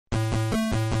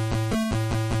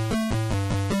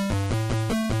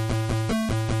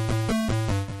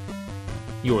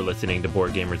You're listening to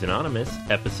Board Gamers Anonymous,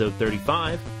 episode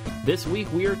 35. This week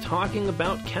we are talking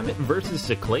about Kemet versus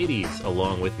Cyclades,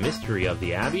 along with Mystery of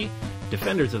the Abbey,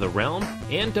 Defenders of the Realm,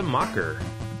 and Demacher.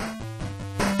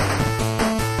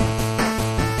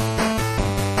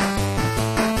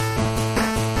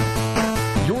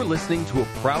 You're listening to a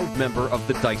proud member of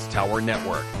the Dice Tower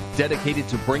Network, dedicated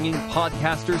to bringing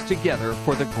podcasters together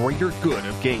for the greater good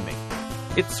of gaming.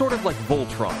 It's sort of like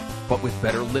Voltron, but with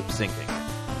better lip syncing.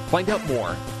 Find out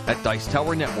more at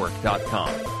DicetowerNetwork.com.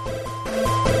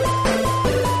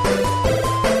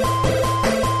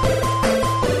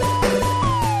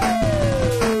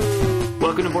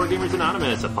 Welcome to Board Gamers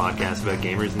Anonymous, a podcast about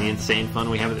gamers and the insane fun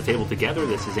we have at the table together.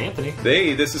 This is Anthony.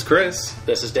 Hey, this is Chris.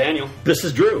 This is Daniel. This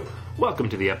is Drew. Welcome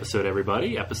to the episode,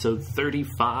 everybody. Episode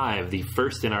 35, the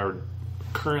first in our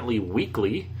currently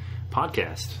weekly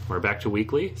podcast. We're back to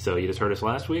weekly, so you just heard us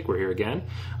last week. We're here again.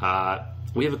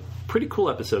 We have a pretty cool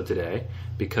episode today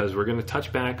because we're going to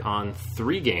touch back on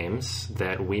 3 games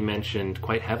that we mentioned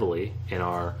quite heavily in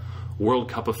our World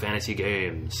Cup of Fantasy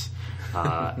Games.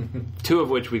 2 of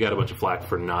which we got a bunch of flack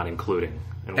for not including.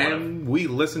 And we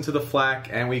listened to the flack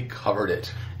and we covered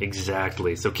it.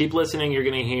 Exactly. So keep listening. You're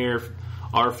going to hear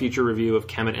our future review of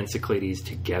Kemet and Cyclades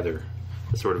together.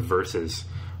 The sort of versus,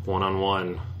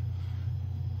 one-on-one.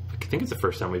 I think it's the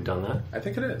first time we've done that. I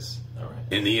think it is. All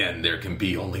right. In the end, there can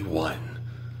be only one.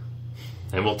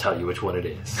 And we'll tell you which one it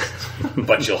is.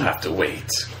 But you'll have to wait.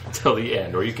 Till the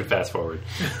end, or you can fast forward.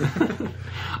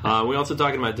 We're also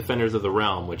talking about Defenders of the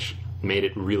Realm, which made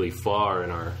it really far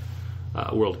in our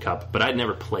World Cup. But I'd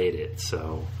never played it,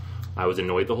 so I was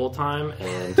annoyed the whole time.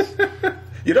 And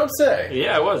You don't say.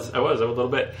 yeah, I was a little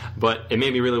bit. But it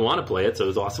made me really want to play it, so it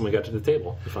was awesome we got to the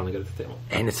table. We finally got to the table.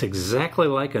 And it's exactly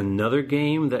like another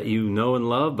game that you know and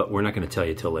love, but we're not going to tell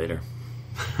you till later.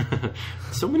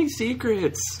 So many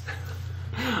secrets.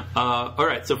 All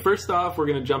right, so first off, we're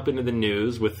going to jump into the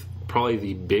news with probably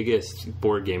the biggest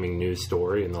board gaming news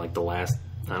story in like the last,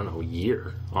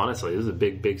 year. Honestly, this is a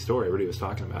big story. Everybody was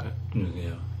talking about it.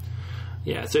 Yeah.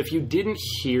 Yeah, so if you didn't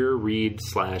hear, read,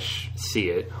 / see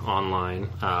it online,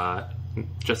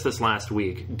 just this last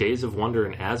week, Days of Wonder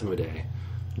and Asmodee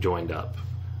joined up.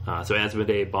 So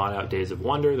Asmodee bought out Days of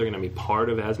Wonder. They're going to be part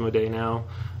of Asmodee now.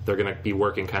 They're going to be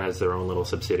working kind of as their own little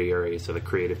subsidiary, so the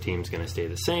creative team's going to stay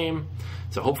the same.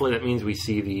 So hopefully that means we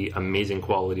see the amazing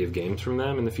quality of games from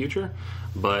them in the future,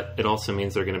 but it also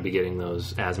means they're going to be getting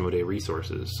those Asmodee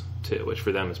resources too, which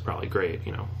for them is probably great,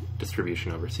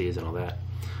 distribution overseas and all that.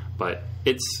 But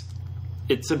it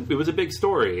was a big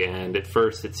story, and at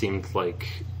first it seemed like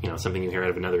something you hear out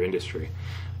of another industry.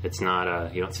 It's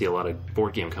not, you don't see a lot of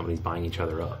board game companies buying each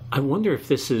other up. I wonder if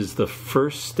this is the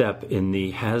first step in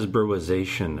the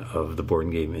Hasbroization of the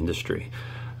board game industry.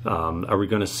 Are we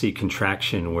going to see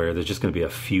contraction where there's just going to be a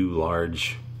few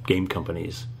large game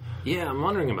companies? Yeah, I'm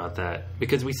wondering about that,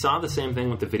 because we saw the same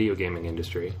thing with the video gaming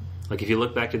industry. Like, if you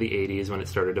look back to the 80s when it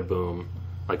started to boom,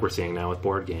 like we're seeing now with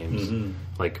board games,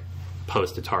 like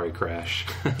post-Atari crash,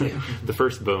 the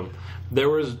first boom, there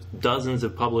was dozens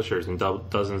of publishers and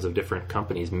dozens of different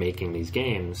companies making these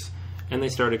games, and they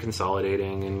started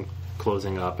consolidating and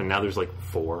closing up, and now there's like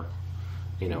 4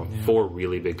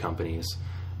 really big companies,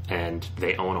 and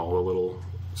they own all the little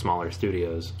smaller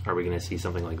studios. Are we going to see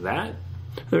something like that?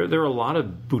 There are a lot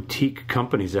of boutique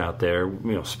companies out there,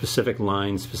 specific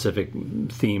lines, specific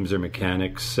themes or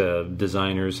mechanics,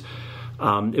 designers.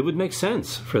 It would make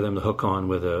sense for them to hook on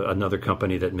with another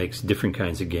company that makes different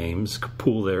kinds of games,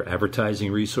 pool their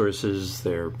advertising resources,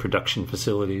 their production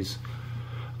facilities.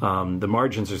 The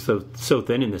margins are so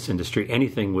thin in this industry,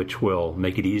 anything which will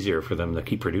make it easier for them to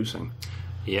keep producing.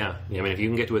 Yeah. I mean, if you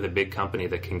can get with a big company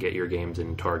that can get your games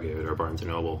in Target or Barnes &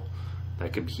 Noble,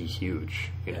 that could be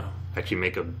huge. Actually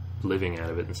make a living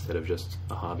out of it instead of just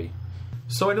a hobby.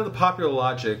 So I know the popular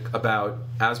logic about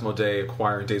Asmodee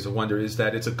acquiring Days of Wonder is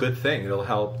that it's a good thing. It'll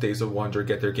help Days of Wonder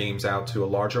get their games out to a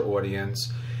larger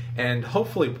audience and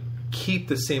hopefully keep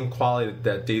the same quality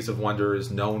that Days of Wonder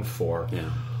is known for. Yeah.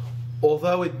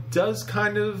 Although it does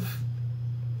kind of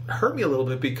hurt me a little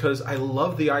bit because I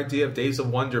love the idea of Days of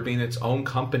Wonder being its own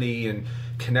company and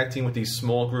connecting with these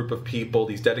small group of people,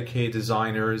 these dedicated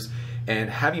designers, and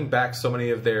having back so many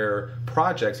of their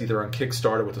projects either on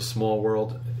Kickstarter with the Small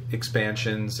World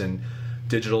expansions and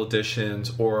digital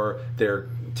editions or their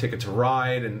Ticket to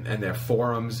Ride and their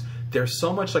forums. They're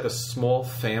so much like a small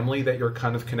family that you're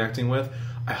kind of connecting with.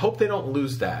 I hope they don't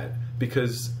lose that,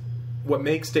 because what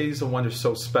makes Days of Wonder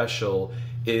so special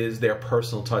is their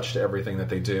personal touch to everything that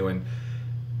they do. And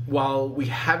while we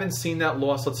haven't seen that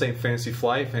loss, let's say in Fantasy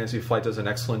Flight does an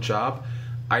excellent job,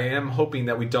 I am hoping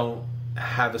that we don't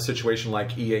have a situation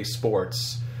like EA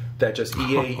Sports that just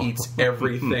EA eats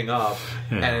everything up,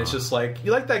 and it's just like,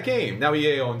 you like that game, now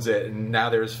EA owns it, and now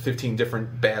there's 15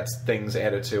 different bad things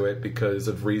added to it because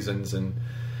of reasons, and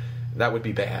that would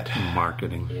be bad.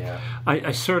 Marketing. Yeah.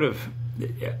 I sort of,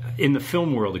 in the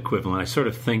film world equivalent, I sort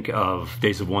of think of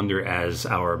Days of Wonder as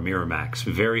our Miramax.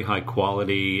 Very high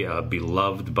quality,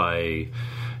 beloved by,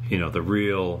 the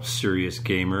real serious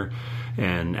gamer.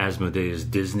 And Asmodee's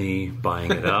Disney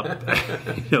buying it up.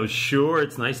 Sure,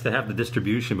 it's nice to have the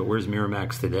distribution, but where's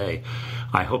Miramax today?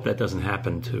 I hope that doesn't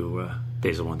happen to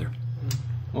Days of Wonder.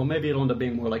 Well, maybe it'll end up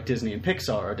being more like Disney and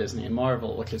Pixar or Disney and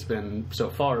Marvel, which has been, so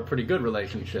far, a pretty good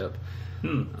relationship.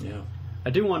 Yeah. I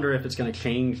do wonder if it's going to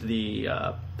change the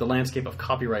landscape of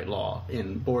copyright law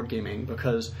in board gaming,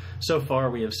 because so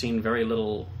far we have seen very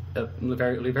little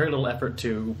effort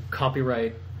to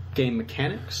copyright game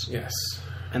mechanics. Yes.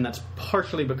 And that's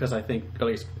partially because I think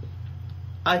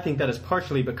that is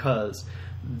partially because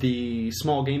the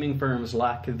small gaming firms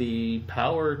lack the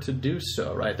power to do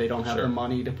so, right? They don't have the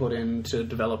money to put into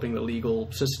developing the legal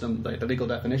system, the legal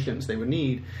definitions they would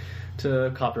need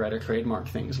to copyright or trademark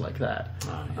things like that.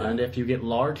 And if you get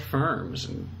large firms,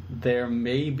 there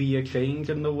may be a change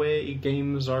in the way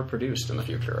games are produced in the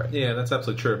future, right? Yeah, that's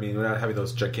absolutely true. I mean, without having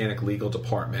those gigantic legal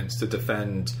departments to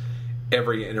defend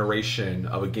every iteration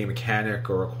of a game mechanic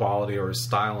or a quality or a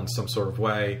style in some sort of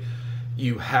way,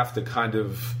 you have to kind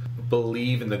of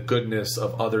believe in the goodness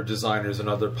of other designers and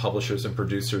other publishers and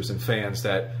producers and fans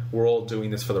that we're all doing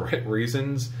this for the right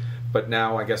reasons. But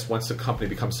now, I guess, once the company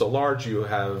becomes so large, you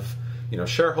have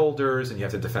shareholders, and you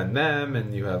have to defend them,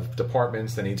 and you have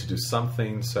departments that need to do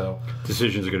something. So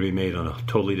decisions are going to be made on a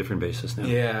totally different basis now.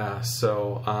 Yeah.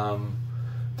 So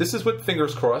this is what,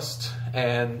 fingers crossed,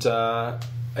 and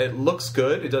it looks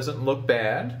good. It doesn't look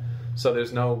bad, so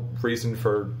there's no reason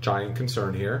for giant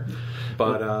concern here.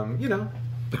 But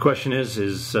the question is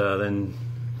then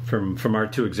from our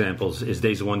two examples, is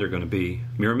Days of Wonder going to be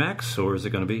Miramax or is it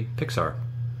going to be Pixar?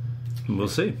 We'll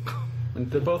see. And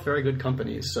they're both very good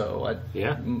companies, so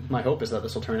my hope is that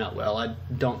this will turn out well. I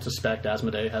don't suspect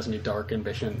Asmodee has any dark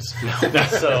ambitions. So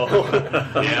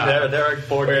they're a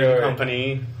board game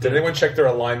company. Did anyone check their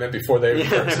alignment before they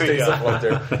purchased Days of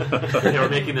Wonder? They were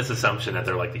making this assumption that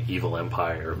they're like the evil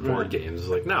empire of board games. It's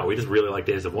like, no, we just really like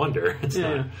Days of Wonder. It's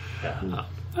not. I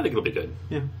think it'll be good.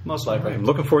 Yeah, most likely. I'm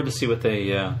looking forward to see what they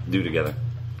do together.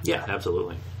 Yeah,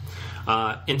 absolutely.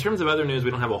 In terms of other news,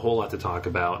 we don't have a whole lot to talk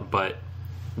about, but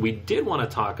we did want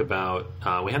to talk about,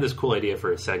 we had this cool idea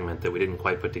for a segment that we didn't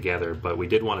quite put together, but we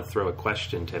did want to throw a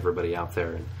question to everybody out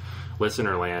there in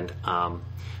listener land.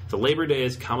 The Labor Day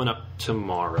is coming up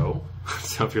tomorrow,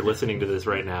 so if you're listening to this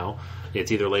right now,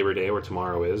 it's either Labor Day or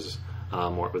tomorrow is,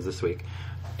 or it was this week.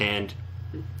 And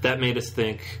that made us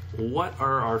think, what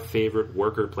are our favorite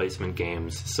worker placement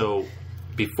games? So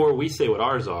before we say what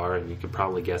ours are, and you could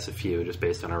probably guess a few just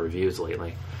based on our reviews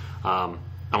lately,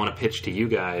 I want to pitch to you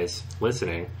guys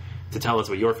listening to tell us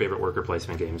what your favorite worker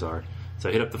placement games are.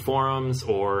 So hit up the forums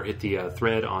or hit the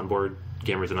thread on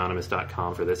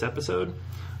BoardGamersAnonymous.com for this episode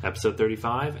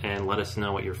 35, and let us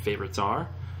know what your favorites are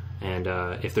and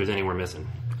if there's any we're missing.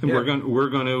 And we're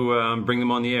going to bring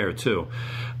them on the air too,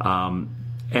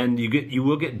 and you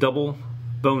will get double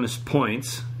bonus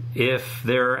points if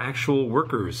there are actual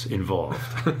workers involved,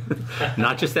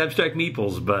 not just abstract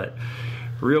meeples, but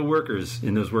real workers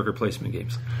in those worker placement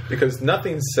games. Because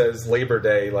nothing says Labor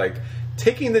Day like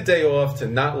taking the day off to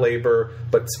not labor,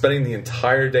 but spending the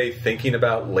entire day thinking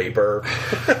about labor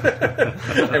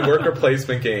and worker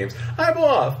placement games. I'm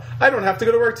off. I don't have to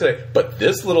go to work today, but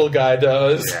this little guy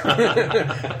does.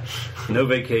 No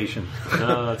vacation.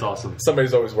 Oh, that's awesome.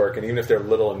 Somebody's always working, even if they're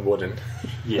little and wooden.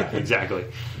 Yeah, exactly.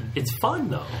 It's fun,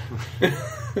 though.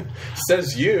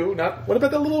 Says you. Not. What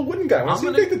about that little wooden guy? Why does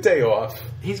he take the day off?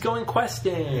 He's going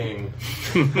questing.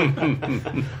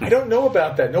 I don't know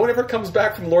about that. No one ever comes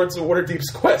back from Lords of Waterdeep's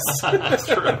quests. That's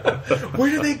true. Where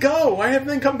did they go? Why haven't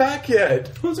they come back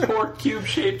yet? Those poor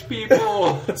cube-shaped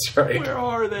people. That's right. Where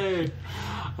are they?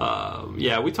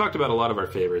 We talked about a lot of our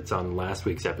favorites on last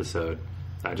week's episode,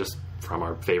 just from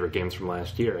our favorite games from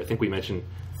last year. I think we mentioned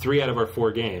 3 out of our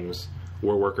 4 games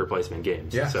were worker placement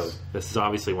games. Yes. So this is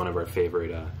obviously one of our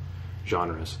favorite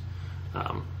genres.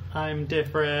 I'm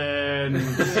different.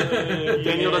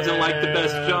 Daniel doesn't like the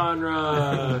best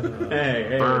genre.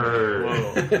 Hey.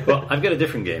 Bird. Well, I've got a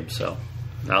different game, so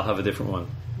I'll have a different one.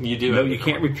 You do? No, you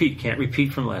can't repeat. Can't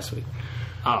repeat from last week.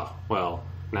 Oh, well,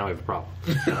 now we have a problem.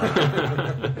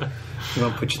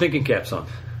 Well, put your thinking caps on.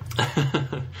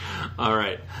 All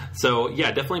right. So,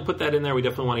 definitely put that in there. We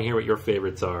definitely want to hear what your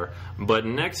favorites are. But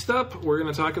next up, we're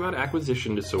going to talk about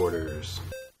acquisition disorders.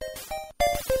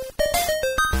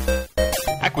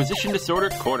 Acquisition Disorder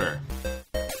Corner.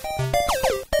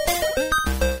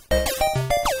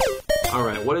 All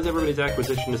right, what is everybody's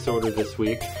acquisition disorder this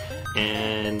week?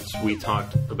 And we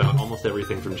talked about almost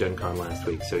everything from Gen Con last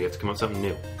week, so you have to come up with something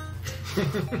new.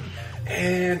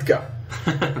 And go.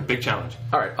 Big challenge.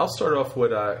 All right, I'll start off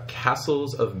with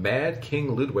Castles of Mad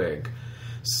King Ludwig.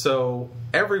 So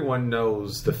everyone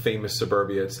knows the famous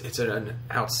Suburbia. It's an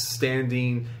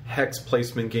outstanding hex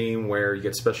placement game where you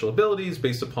get special abilities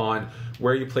based upon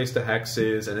where you place the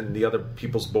hexes and then the other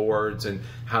people's boards and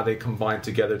how they combine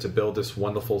together to build this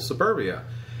wonderful Suburbia.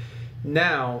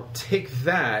 Now, take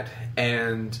that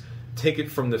and take it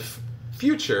from the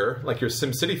future, like your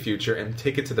SimCity future, and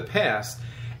take it to the past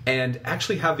and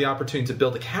actually have the opportunity to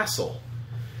build a castle.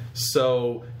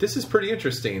 So this is pretty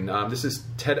interesting. This is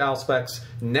Ted Alspech's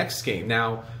next game.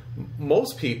 Now,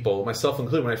 most people, myself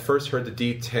included, when I first heard the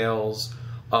details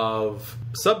of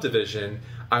Subdivision,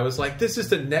 I was like, this is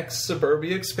the next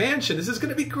Suburbia expansion. This is going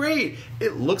to be great.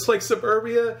 It looks like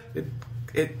Suburbia.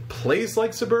 It plays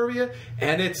like Suburbia,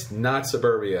 and it's not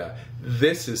Suburbia.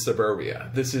 This is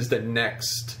Suburbia. This is the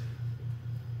next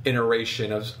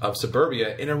iteration of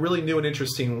Suburbia in a really new and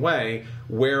interesting way,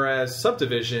 whereas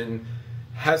Subdivision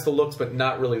has the looks but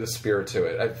not really the spirit to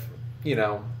it. I've,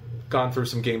 gone through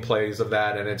some gameplays of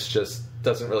that, and it's just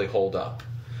doesn't really hold up.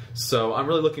 So I'm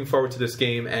really looking forward to this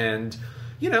game, and,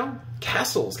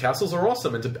 castles. Castles are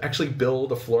awesome, and to actually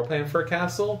build a floor plan for a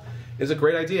castle is a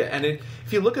great idea. And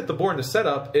if you look at the board and the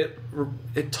setup, it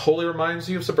totally reminds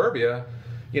you of Suburbia,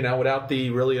 without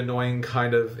the really annoying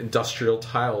kind of industrial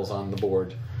tiles on the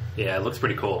board. Yeah, it looks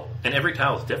pretty cool. And every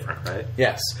tile is different, right?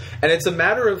 Yes. And it's a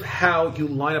matter of how you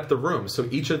line up the rooms. So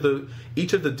each of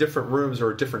the different rooms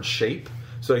are a different shape.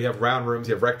 So you have round rooms,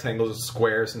 you have rectangles,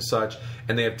 squares, and such,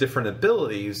 and they have different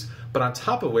abilities, but on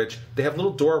top of which, they have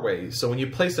little doorways. So when you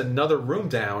place another room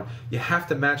down, you have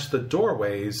to match the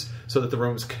doorways so that the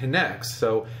rooms connect.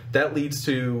 So that leads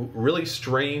to really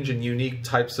strange and unique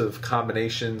types of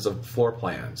combinations of floor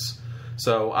plans.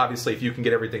 So obviously, if you can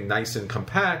get everything nice and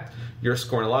compact, you're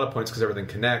scoring a lot of points because everything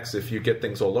connects. If you get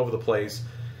things all over the place,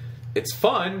 it's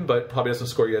fun, but probably doesn't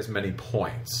score you as many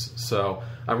points. So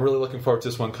I'm really looking forward to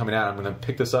this one coming out. I'm going to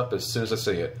pick this up as soon as I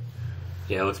see it.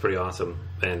 Yeah, it looks pretty awesome.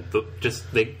 And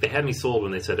they had me sold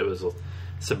when they said it was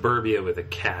Suburbia with a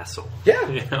castle.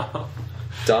 Yeah.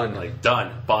 Done.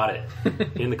 Done. Bought it.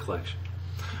 In the collection.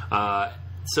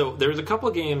 So there's a couple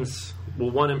of games,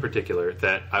 well, one in particular,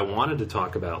 that I wanted to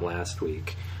talk about last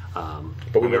week.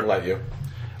 But we wouldn't let you.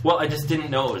 Well, I just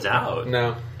didn't know it was out.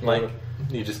 No.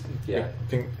 You just, yeah.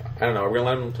 I don't know. Are we going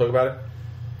to let him talk about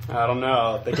it? I don't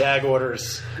know. The gag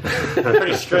order's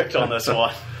pretty strict on this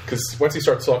one. Because once he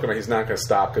starts talking about it, he's not going to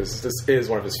stop, because this is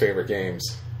one of his favorite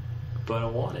games. But I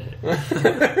want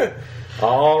it.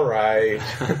 All right.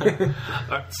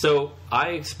 So I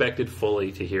expected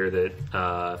fully to hear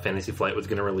that Fantasy Flight was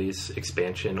going to release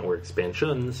expansion or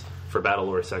expansions for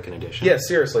Battlelore 2nd Edition. Yeah,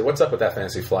 seriously. What's up with that,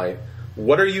 Fantasy Flight?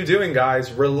 What are you doing,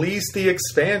 guys? Release the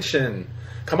expansion.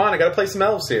 Come on, I got to play some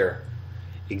elves here.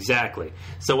 Exactly.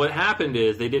 So what happened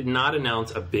is they did not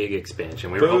announce a big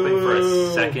expansion. We were hoping for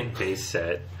a second base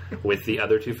set with the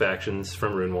other two factions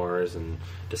from Rune Wars and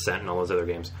Descent and all those other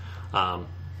games.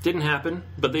 Didn't happen,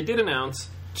 but they did announce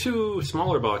two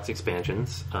smaller box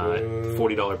expansions,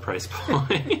 $40 price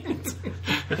point,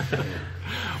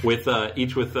 with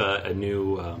each with a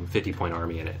new 50-point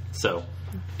army in it. So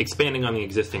expanding on the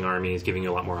existing armies, giving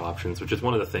you a lot more options, which is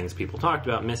one of the things people talked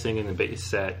about missing in the base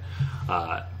set.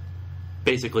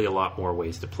 Basically a lot more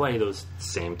ways to play those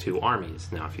same two armies.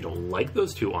 Now, if you don't like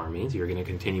those two armies, you're going to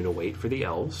continue to wait for the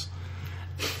elves.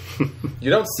 You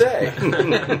don't say. And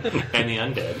the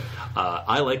undead.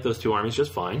 I like those two armies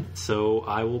just fine, so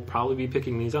I will probably be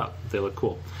picking these up. They look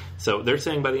cool. So they're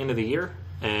saying by the end of the year,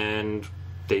 and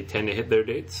they tend to hit their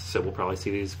dates, so we'll probably see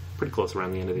these pretty close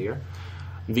around the end of the year.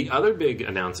 The other big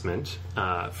announcement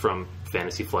from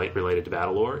Fantasy Flight related to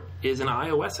Battlelore is an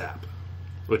iOS app,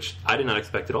 which I did not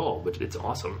expect at all, but it's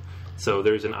awesome. So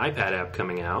there's an iPad app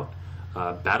coming out,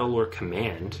 Battlelore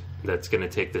Command, that's going to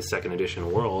take this 2nd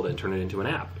edition world and turn it into an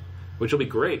app, which will be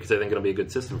great because I think it'll be a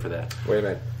good system for that. Wait a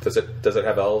minute. Does it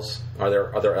have elves? Are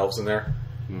there elves in there?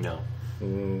 No.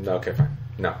 Okay, fine.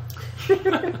 No.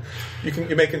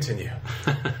 You may continue.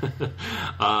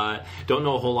 Don't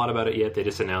know a whole lot about it yet. They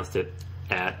just announced it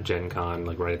at Gen Con,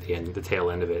 like right at the end, the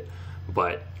tail end of it.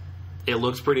 But it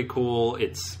looks pretty cool.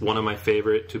 It's one of my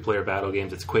favorite 2-player battle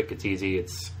games. It's quick, it's easy,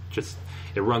 it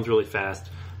runs really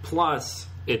fast. Plus,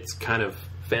 it's kind of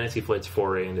Fantasy Flight's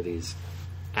foray into these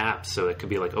apps, so it could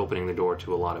be like opening the door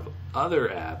to a lot of other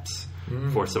apps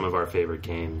for some of our favorite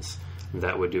games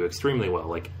that would do extremely well,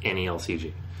 like any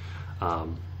LCG.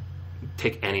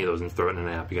 take any of those and throw it in an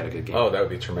app. You got a good game. Oh, that would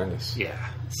be tremendous. Yeah.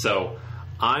 So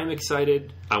I'm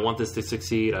excited. I want this to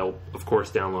succeed. I'll, of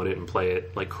course, download it and play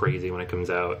it like crazy when it comes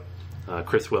out.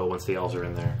 Chris will once the elves are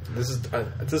in there. This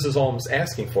is all I'm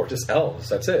asking for. Just elves.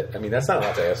 That's it. I mean, that's not a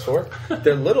lot to ask for.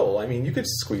 They're little. I mean, you could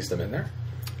squeeze them in there.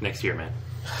 Next year, man.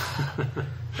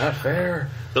 Not fair.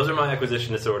 Those are my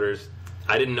acquisition disorders.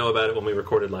 I didn't know about it when we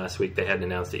recorded last week. They hadn't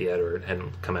announced it yet or it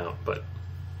hadn't come out, but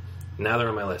now they're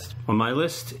on my list. On my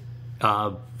list,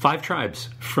 5 Tribes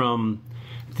from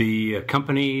the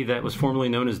company that was formerly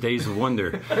known as Days of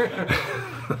Wonder.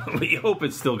 We hope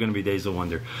it's still going to be Days of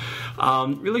Wonder.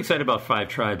 Really excited about 5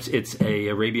 Tribes. It's a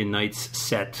Arabian Nights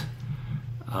set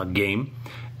game.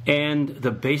 And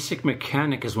the basic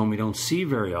mechanic is one we don't see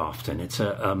very often. It's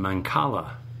a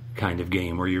Mancala kind of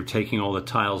game where you're taking all the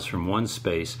tiles from one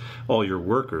space, all your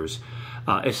workers.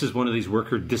 This is one of these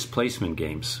worker displacement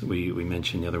games we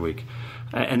mentioned the other week.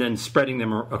 And then spreading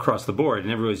them across the board.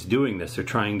 And everybody's doing this. They're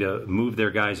trying to move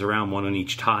their guys around, one on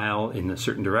each tile in a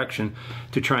certain direction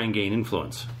to try and gain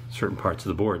influence, certain parts of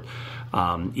the board.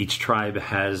 Each tribe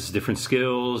has different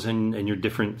skills, and your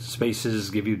different spaces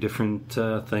give you different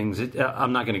things.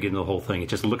 I'm not going to get into the whole thing. It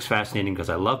just looks fascinating because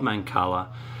I love Mancala.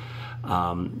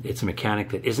 It's a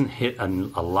mechanic that isn't hit a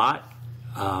lot.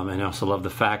 And I also love the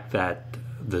fact that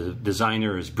the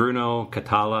designer is Bruno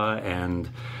Catala, and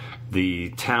the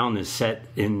town is set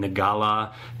in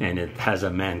Nagala, and it has a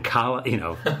Mancala. You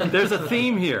know, there's a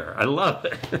theme here. I love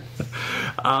it.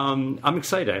 I'm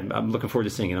excited. I'm looking forward to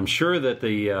seeing it. I'm sure that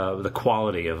the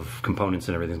quality of components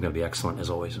and everything is going to be excellent, as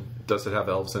always. Does it have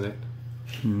elves in it?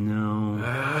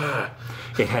 No.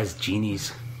 It has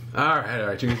genies. All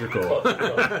right. Genies are cool.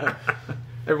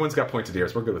 Everyone's got pointed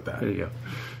ears. We're good with that. There you go.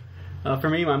 For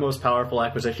me, my most powerful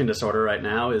acquisition disorder right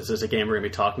now is a game we're going to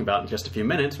be talking about in just a few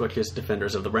minutes, which is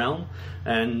Defenders of the Realm.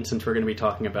 And since we're going to be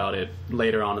talking about it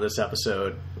later on in this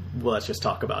episode, well, let's just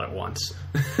talk about it once.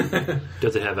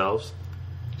 Does it have elves?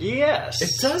 Yes.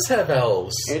 It does have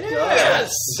elves. It yes.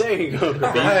 does. There you go. All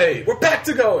right. We're back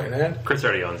to going, man. Chris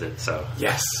already owns it, so.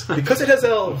 Yes. Because it has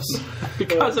elves.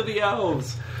 Because of the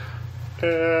elves.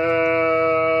 Elves.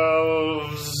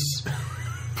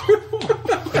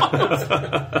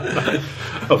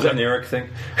 Oh, was that an Eric thing?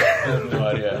 I have no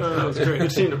idea. That was great.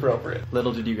 It seemed appropriate.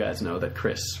 Little did you guys know that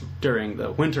Chris, during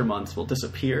the winter months, will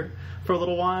disappear for a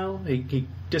little while. He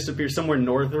disappears somewhere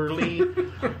northerly.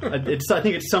 I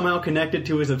think it's somehow connected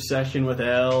to his obsession with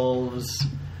elves.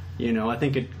 You know, I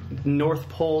think it North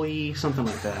Pole-y, something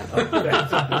like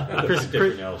that.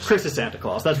 Chris is Santa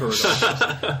Claus. That's where we're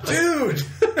going. Dude!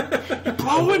 You're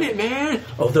blowing it, man!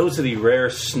 Oh, those are the rare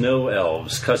snow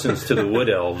elves, cousins to the wood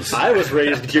elves. I was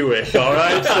raised Jewish, all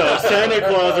right? So Santa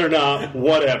Claus or not,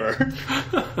 whatever.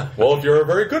 Well, if you're a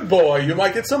very good boy, you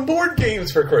might get some board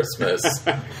games for Christmas.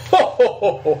 Ho, ho,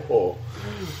 ho, ho, ho.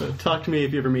 Talk to me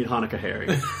if you ever meet Hanukkah Harry.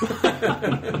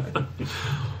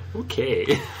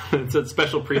 Okay. It's a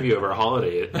special preview of our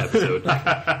holiday episode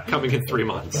coming in 3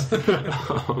 months.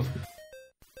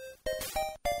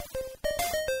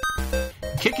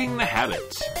 Kicking the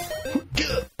Habit.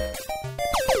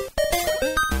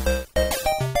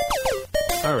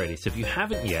 Alrighty, so if you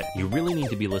haven't yet, you really need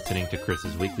to be listening to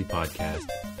Chris's weekly podcast,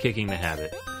 Kicking the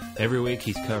Habit. Every week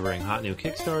he's covering hot new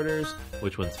Kickstarters,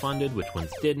 which ones funded, which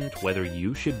ones didn't, whether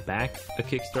you should back a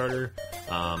Kickstarter,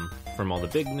 from all the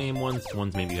big name ones to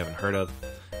ones maybe you haven't heard of.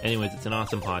 Anyways, it's an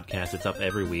awesome podcast. It's up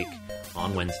every week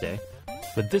on Wednesday.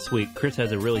 But this week, Chris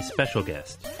has a really special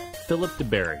guest, Philip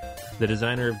DeBerry, the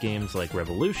designer of games like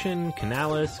Revolution,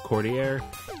 Canalis, Cordier.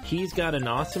 He's got an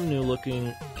awesome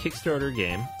new-looking Kickstarter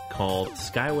game called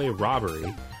Skyway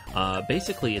Robbery.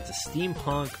 Basically, it's a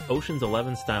steampunk Ocean's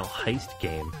 11 style heist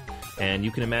game, and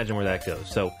you can imagine where that goes.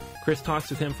 So Chris talks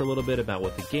with him for a little bit about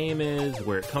what the game is,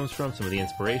 where it comes from, some of the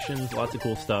inspirations, lots of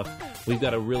cool stuff. We've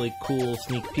got a really cool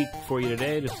sneak peek for you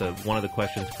today, just one of the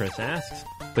questions Chris asks.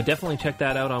 But definitely check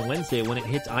that out on Wednesday when it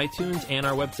hits iTunes and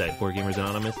our website,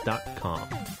 BoardGamersAnonymous.com.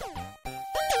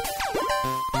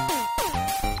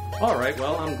 All right,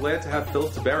 well, I'm glad to have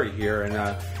Philip DeBerry here, and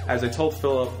as I told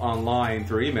Philip online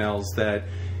through emails that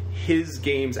his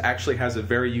games actually has a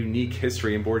very unique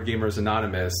history in Board Gamers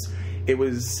Anonymous. It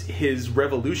was his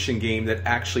Revolution game that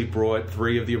actually brought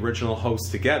 3 of the original hosts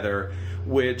together,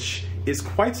 which is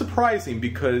quite surprising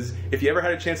because if you ever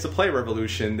had a chance to play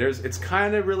Revolution, it's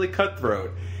kind of really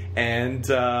cutthroat. And,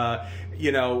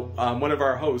 one of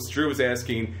our hosts, Drew, was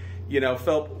asking,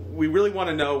 Philip, we really want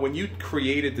to know, when you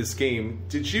created this game,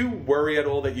 did you worry at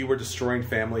all that you were destroying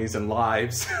families and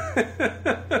lives?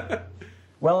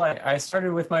 Well, I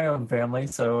started with my own family,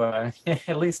 so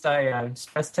at least I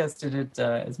stress tested it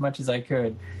as much as I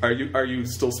could. Are you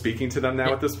still speaking to them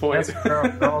now at this point? Yes,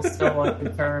 they're all still on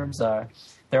good terms.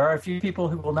 There are a few people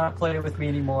who will not play with me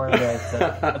anymore,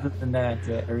 but other than that,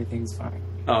 everything's fine.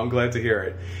 Oh, I'm glad to hear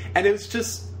it. And it was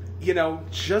just,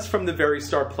 just from the very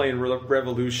start playing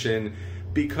Revolution,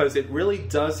 because it really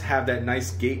does have that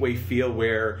nice gateway feel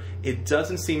where it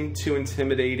doesn't seem too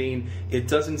intimidating, it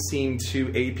doesn't seem too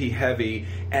AP heavy,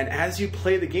 and as you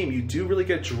play the game, you do really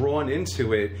get drawn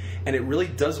into it, and it really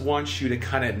does want you to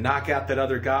kind of knock out that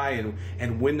other guy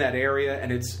and win that area,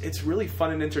 and it's really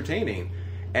fun and entertaining.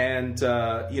 And,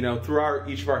 through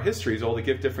each of our histories, all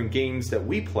the different games that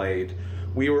we played,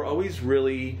 we were always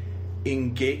really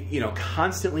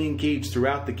constantly engaged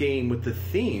throughout the game with the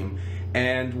theme.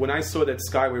 And when I saw that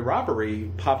Skyway Robbery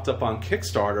popped up on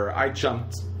Kickstarter, I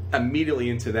jumped immediately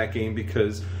into that game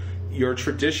because your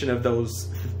tradition of those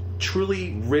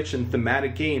truly rich and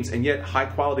thematic games and yet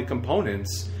high-quality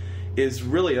components is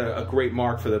really a great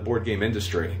mark for the board game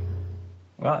industry.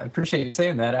 Well, I appreciate you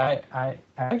saying that. I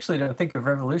actually don't think of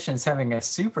Revolution as having a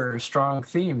super strong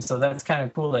theme, so that's kind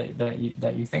of cool that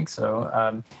you think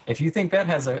so. If you think that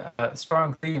has a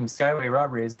strong theme, Skyway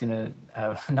Robbery is going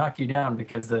to knock you down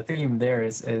because the theme there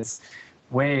is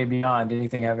way beyond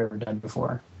anything I've ever done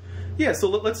before. Yeah, so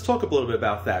let's talk a little bit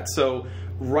about that. So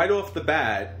right off the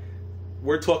bat,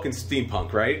 we're talking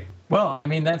steampunk, right? Well, I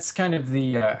mean, that's kind of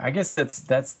the I guess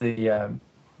that's the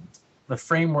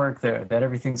framework that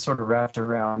everything's sort of wrapped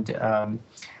around.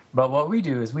 But what we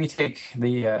do is we take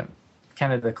the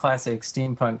kind of the classic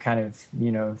steampunk kind of,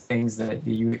 things that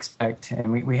you expect,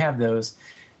 and we have those.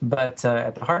 But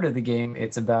at the heart of the game,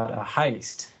 it's about a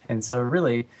heist. And so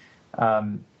really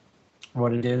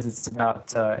what it is, it's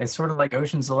about, it's sort of like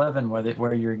Ocean's 11,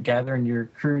 where you're gathering your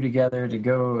crew together to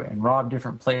go and rob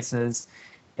different places.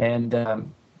 And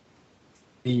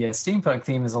the steampunk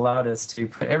theme has allowed us to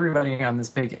put everybody on this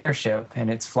big airship, and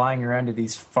it's flying around to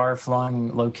these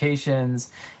far-flung locations,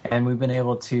 and we've been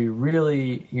able to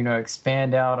really,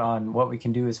 expand out on what we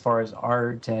can do as far as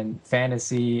art and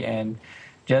fantasy, and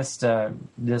just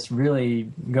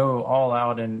really go all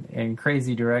out in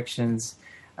crazy directions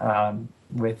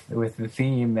with the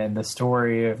theme and the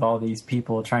story of all these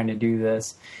people trying to do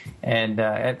this. And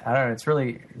I don't know,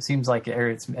 it seems like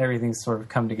everything's sort of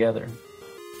come together.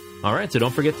 All right, so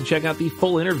don't forget to check out the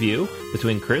full interview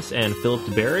between Chris and Philip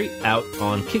DeBerry out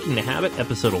on Kicking the Habit,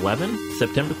 episode 11,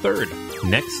 September 3rd.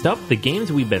 Next up, the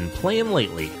games we've been playing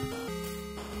lately.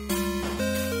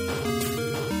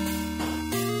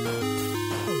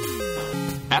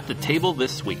 At the table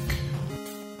this week.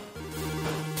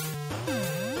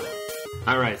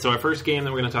 All right, so our first game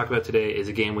that we're going to talk about today is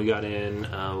a game we got in,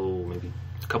 maybe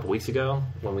a couple weeks ago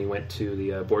when we went to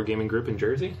the board gaming group in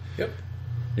Jersey. Yep.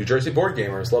 New Jersey board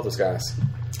gamers, love those guys.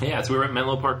 Yeah, so we were at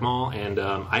Menlo Park Mall, and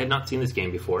I had not seen this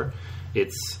game before.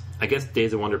 I guess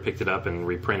Days of Wonder picked it up and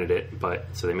reprinted it,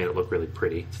 so they made it look really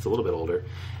pretty. It's a little bit older,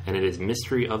 and it is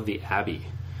Mystery of the Abbey.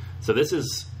 So this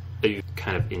is a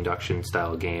kind of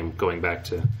induction-style game going back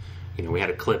to, we had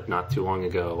a clip not too long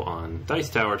ago on Dice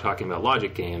Tower talking about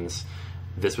logic games.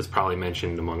 This was probably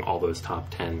mentioned among all those top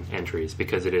 10 entries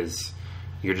because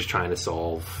you're just trying to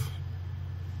solve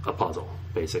a puzzle,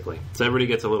 basically. So everybody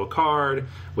gets a little card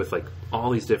with all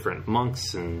these different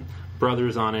monks and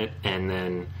brothers on it, and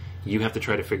then you have to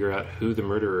try to figure out who the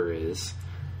murderer is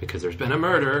because there's been a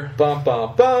murder. Bum,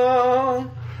 bum,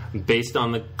 bum. Based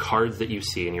on the cards that you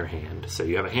see in your hand. So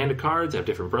you have a hand of cards, have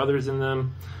different brothers in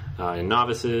them, and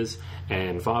novices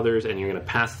and fathers, and you're going to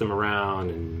pass them around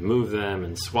and move them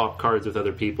and swap cards with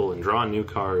other people and draw new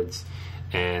cards,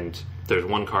 and there's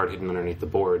one card hidden underneath the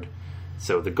board.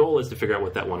 So the goal is to figure out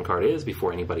what that one card is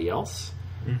before anybody else.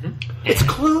 Mm-hmm. It's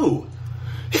Clue!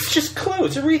 It's just Clue!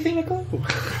 It's a re-thing of Clue!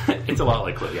 It's a lot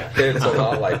like Clue, yeah. It's a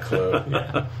lot like Clue.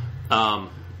 Yeah.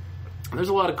 There's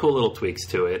a lot of cool little tweaks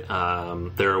to it.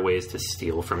 There are ways to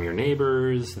steal from your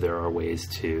neighbors. There are ways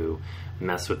to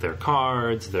mess with their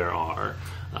cards. There are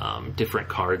different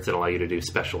cards that allow you to do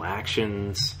special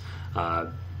actions.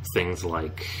 Things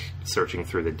like searching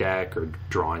through the deck or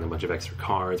drawing a bunch of extra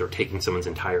cards or taking someone's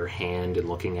entire hand and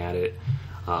looking at it.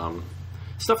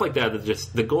 Stuff like that.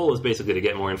 The goal is basically to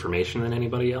get more information than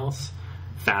anybody else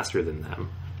faster than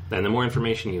them. And the more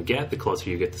information you get, the closer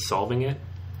you get to solving it.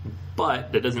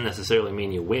 But that doesn't necessarily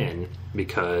mean you win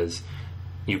because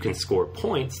you can score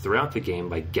points throughout the game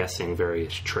by guessing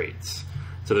various traits.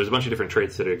 So there's a bunch of different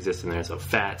traits that exist in there. So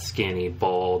fat, skinny,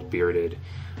 bald, bearded,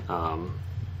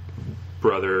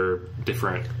 brother,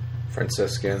 different...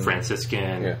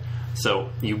 Franciscan. Yeah. So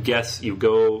you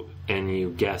go and you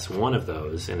guess one of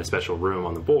those in a special room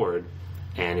on the board,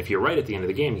 And if you're right at the end of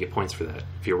the game, you get points for that.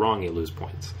 If you're wrong, you lose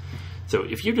points. So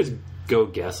if you just go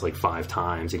guess like 5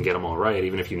 times and get them all right,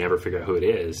 even if you never figure out who it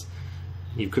is,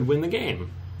 you could win the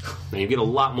game. Now you get a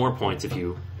lot more points if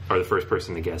you are the first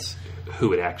person to guess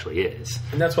who it actually is.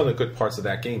 And that's one of the good parts of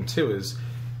that game, too, is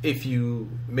if you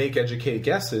make educated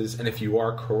guesses and if you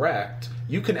are correct,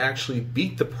 you can actually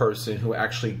beat the person who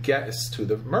actually guessed who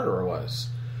the murderer was.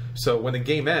 So when the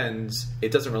game ends,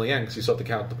 it doesn't really end because you still have to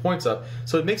count the points up.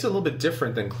 So it makes it a little bit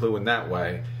different than Clue in that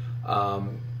way.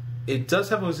 It does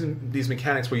have these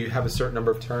mechanics where you have a certain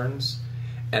number of turns,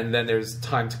 and then there's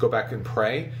time to go back and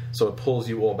pray, so it pulls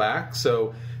you all back.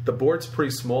 So the board's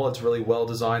pretty small. It's really well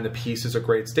designed. The pieces are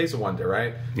great. It's Days of Wonder,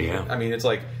 right? Yeah. I mean, it's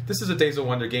like, this is a Days of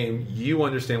Wonder game. You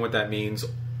understand what that means.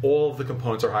 All of the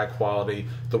components are high quality.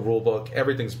 The rule book,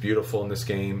 everything's beautiful in this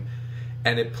game.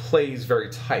 And it plays very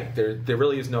tight. There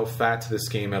really is no fat to this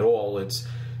game at all. It's,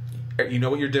 you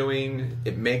know what you're doing.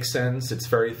 It makes sense. It's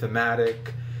very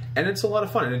thematic. And it's a lot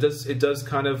of fun. And it does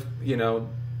kind of,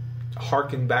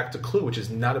 harken back to Clue, which is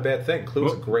not a bad thing. Clue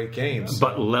is a great game.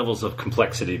 But levels of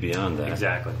complexity beyond that.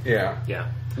 Exactly. Yeah.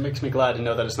 It makes me glad to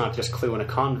know that it's not just Clue in a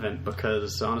convent,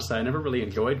 because honestly, I never really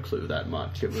enjoyed Clue that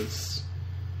much. It was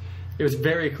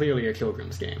very clearly a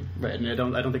children's game, right? And I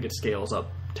don't think it scales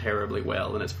up terribly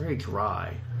well, and it's very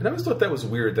dry. And I always thought that was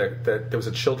weird that there was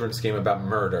a children's game about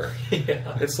murder.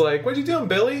 Yeah. It's like, what you doing,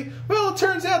 Billy? Well, it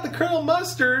turns out the Colonel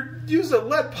Mustard used a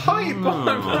lead pipe on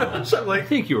him. I'm I like,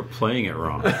 think you were playing it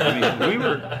wrong. I mean, we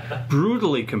were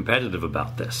brutally competitive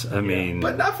about this. I mean,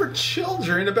 but not for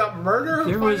children, about murder.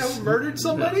 There Who was- murdered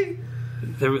somebody?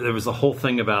 there was the whole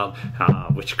thing about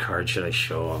which card should I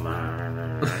show him,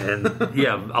 and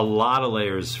yeah, a lot of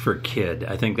layers for a kid.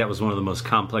 I think that was one of the most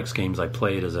complex games I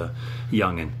played as a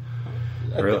youngin'.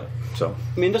 Really? So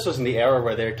I mean, this was in the era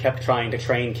where they kept trying to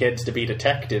train kids to be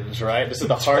detectives, right? This is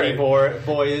the Hardy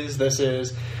Boys. This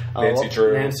is Nancy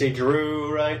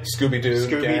Drew, right? Scooby-Doo.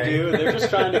 Scooby-Doo. They're just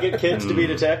trying to get kids to be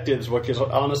detectives, which is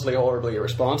honestly horribly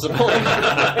irresponsible.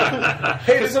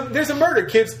 Hey, there's a murder,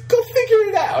 kids. Go figure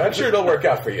it out. I'm sure it'll work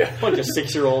out for you. Bunch of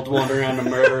 6-year-olds wandering around a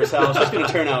murderer's house. It's going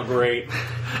to turn out great.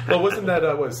 Well, wasn't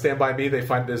that Stand By Me? They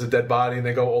find there's a dead body and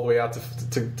they go all the way out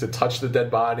to touch the dead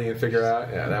body and figure out.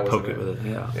 Yeah, that was poke it with it.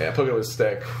 Yeah. Poke it with a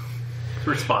stick.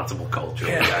 Responsible culture.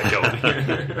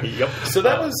 Yeah. Yep. So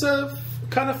that was a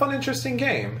kind of fun, interesting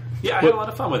game. Yeah, I had a lot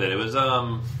of fun with it.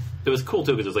 It was cool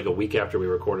too because it was like a week after we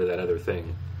recorded that other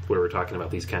thing where we were talking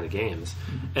about these kind of games,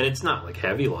 and it's not like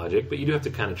heavy logic, but you do have to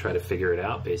kind of try to figure it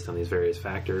out based on these various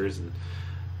factors, and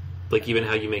like even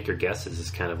how you make your guesses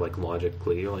is kind of like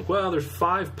logically you're like, well, there's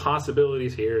 5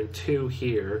 possibilities here and 2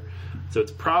 here, so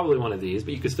it's probably one of these,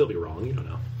 but you could still be wrong. You don't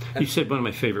know. You said one of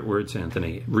my favorite words,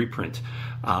 Anthony, reprint.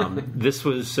 This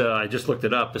was, I just looked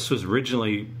it up, this was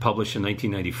originally published in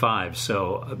 1995,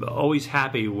 so I'm always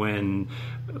happy when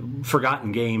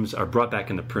forgotten games are brought back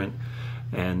into print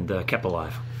and kept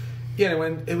alive. Yeah,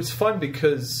 and it was fun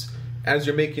because as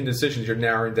you're making decisions, you're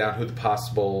narrowing down who the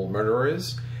possible murderer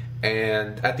is,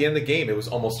 and at the end of the game, it was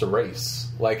almost a race.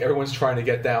 Like, everyone's trying to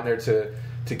get down there to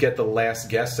get the last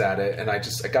guess at it, and I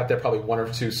got there probably 1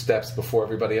 or 2 steps before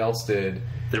everybody else did.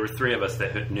 There were 3 of us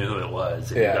that knew who it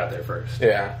was, and you got there first.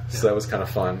 Yeah, so that was kind of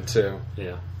fun, too.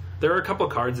 Yeah. There are a couple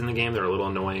of cards in the game that are a little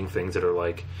annoying things that are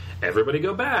like, everybody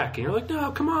go back. And you're like,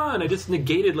 no, come on. I just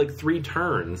negated like 3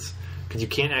 turns because you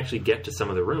can't actually get to some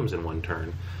of the rooms in 1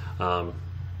 turn.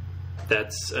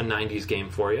 That's a 90s game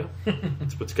for you.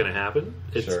 That's what's going to happen.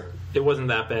 Sure. It wasn't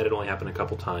that bad. It only happened a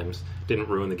couple times. Didn't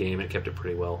ruin the game. It kept it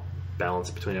pretty well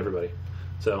balanced between everybody.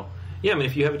 So, yeah, I mean,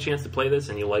 if you have a chance to play this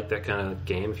and you like that kind of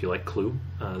game, if you like Clue,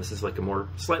 this is like a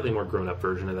slightly more grown-up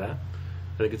version of that.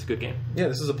 I think it's a good game. Yeah,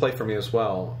 this is a play for me as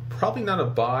well. Probably not a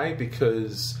buy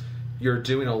because you're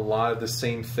doing a lot of the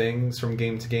same things from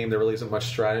game to game. There really isn't much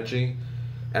strategy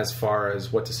as far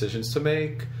as what decisions to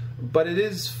make. But it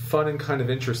is fun and kind of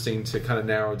interesting to kind of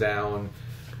narrow down.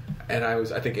 And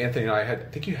I think Anthony and I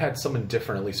think you had someone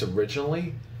different at least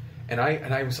originally. And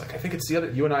I was like, I think it's the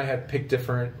other. You and I had picked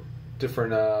different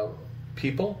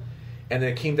people, and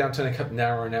then it came down to and it kept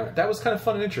narrowing out. That was kind of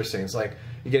fun and interesting. It's like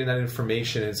you're getting that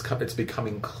information, and it's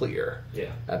becoming clear.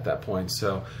 Yeah. At that point,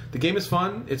 so the game is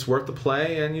fun. It's worth the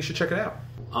play, and you should check it out.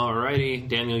 Alrighty,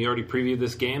 Daniel, you already previewed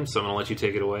this game, so I'm going to let you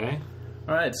take it away.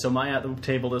 All right, so my at the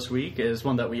table this week is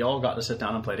one that we all got to sit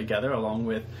down and play together, along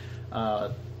with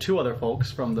 2 other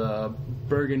folks from the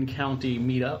Bergen County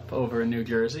meetup over in New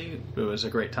Jersey. It was a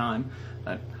great time.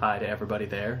 Hi to everybody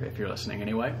there, if you're listening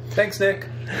anyway. Thanks, Nick.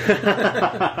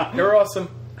 You're awesome.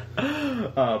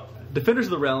 Defenders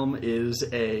of the Realm is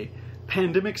a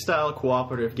Pandemic-style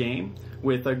cooperative game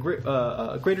with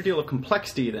a greater deal of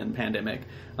complexity than Pandemic,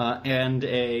 and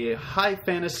a high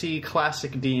fantasy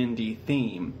classic D&D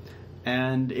theme.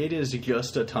 And it is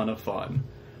just a ton of fun.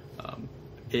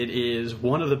 It is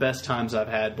one of the best times I've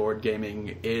had board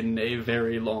gaming in a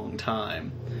very long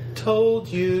time. Told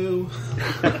you.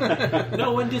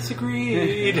 No one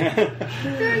disagreed.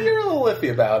 Yeah, you're a little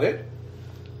iffy about it.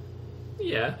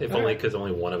 Yeah, if only because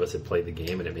only one of us had played the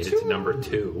game and it made it to number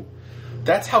 2.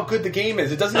 That's how good the game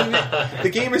is. It doesn't even. The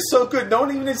game is so good. No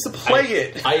one even needs to play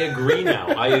it. I agree now.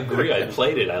 I agree. I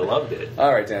played it. I loved it.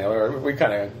 All right, Daniel. We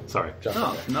kind of sorry.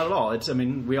 No, not at all.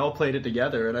 We all played it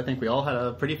together, and I think we all had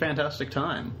a pretty fantastic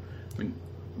time. I mean,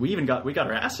 we got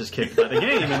our asses kicked by the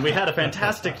game, and we had a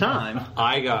fantastic time.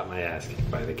 I got my ass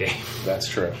kicked by the game. That's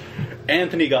true.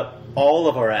 Anthony got all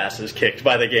of our asses kicked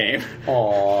by the game.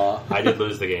 Aww. I did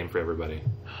lose the game for everybody.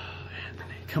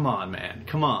 Anthony, come on, man.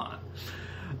 Come on.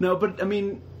 No, but, I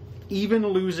mean, even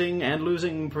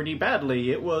losing pretty badly,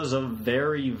 it was a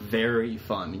very, very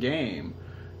fun game.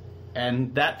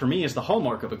 And that, for me, is the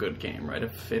hallmark of a good game, right?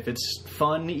 If it's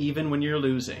fun even when you're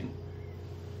losing.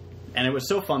 And it was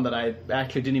so fun that I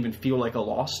actually didn't even feel like a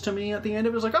loss to me at the end.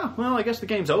 It was like, oh, well, I guess the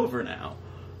game's over now.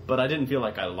 But I didn't feel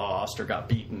like I lost or got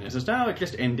beaten. It's just, no, it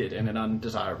just ended in an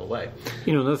undesirable way.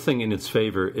 You know, another thing in its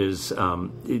favor is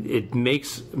it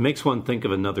makes one think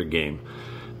of another game.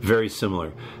 Very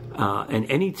similar. And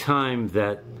any time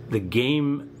that the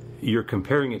game you're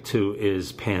comparing it to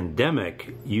is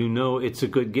Pandemic, you know it's a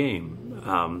good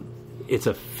game. It's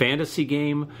a fantasy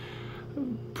game,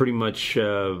 pretty much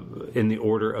in the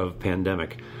order of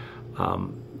Pandemic.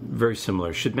 Very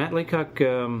similar. Should Matt Laycock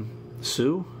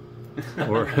sue?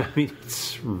 Or, I mean,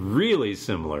 it's really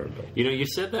similar. But. You know, you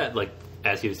said that, like,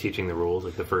 as he was teaching the rules,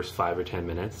 like the first 5 or 10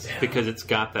 minutes, because it's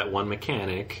got that one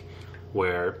mechanic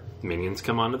where minions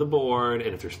come onto the board,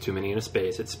 and if there's too many in a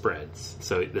space, it spreads.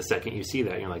 So the second you see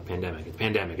that, you're like, Pandemic. It's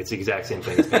Pandemic. It's the exact same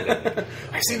thing as Pandemic.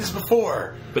 I've seen this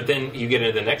before. But then you get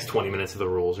into the next 20 minutes of the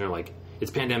rules, and you're like,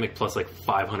 it's Pandemic plus like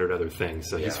 500 other things,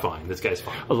 so he's fine. This guy's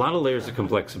fine. A lot of layers of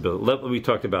complexity. We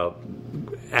talked about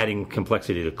adding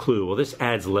complexity to Clue. Well, this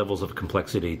adds levels of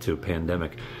complexity to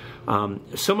Pandemic.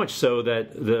 So much so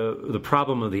that the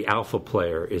problem of the alpha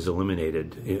player is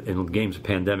eliminated. In games of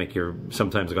Pandemic, you're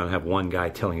sometimes going to have one guy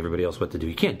telling everybody else what to do.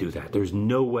 You can't do that. There's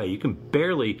no way. You can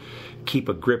barely keep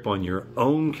a grip on your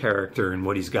own character and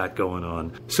what he's got going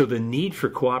on. So the need for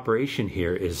cooperation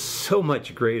here is so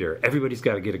much greater. Everybody's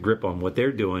got to get a grip on what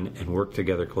they're doing and work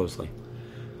together closely.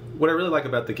 What I really like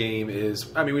about the game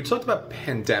is, I mean, we talked about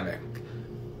Pandemic.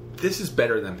 This is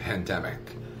better than Pandemic.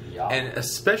 Yeah. And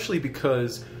especially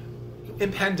because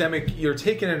in Pandemic, you're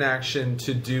taking an action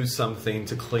to do something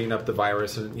to clean up the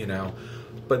virus, you know.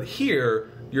 But here,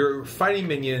 you're fighting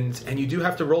minions, and you do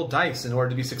have to roll dice in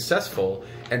order to be successful.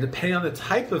 And depending on the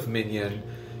type of minion,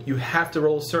 you have to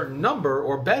roll a certain number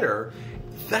or better.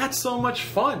 That's so much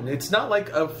fun. It's not like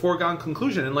a foregone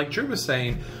conclusion. And like Drew was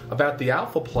saying about the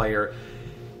alpha player,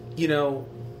 you know,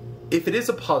 if it is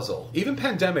a puzzle, even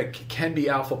Pandemic can be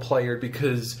alpha playered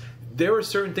because there are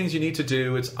certain things you need to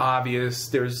do. It's obvious.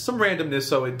 There's some randomness,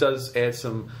 so it does add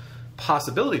some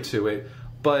possibility to it.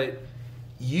 But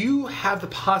you have the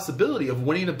possibility of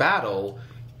winning a battle,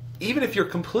 even if you're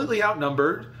completely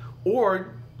outnumbered,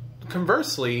 or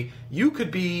conversely, you could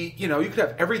be, you know, you could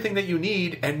have everything that you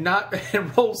need and not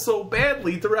and roll so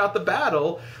badly throughout the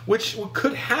battle, which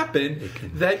could happen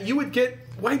that you would get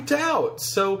wiped out.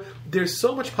 So there's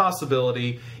so much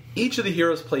possibility. Each of the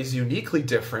heroes plays uniquely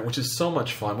different, which is so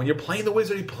much fun. When you're playing the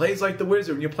wizard, he plays like the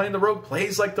wizard. When you're playing the rogue,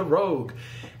 plays like the rogue.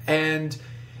 And,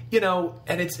 you know,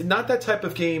 and it's not that type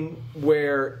of game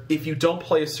where if you don't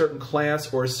play a certain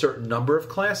class or a certain number of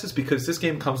classes, because this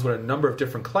game comes with a number of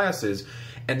different classes,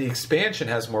 and the expansion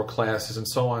has more classes and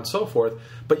so on and so forth,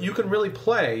 but you can really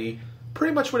play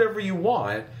pretty much whatever you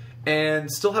want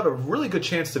and still have a really good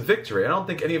chance to victory. I don't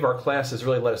think any of our classes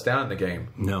really let us down in the game.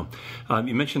 No.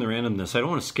 You mentioned the randomness. I don't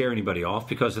want to scare anybody off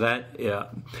because of that.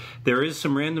 There is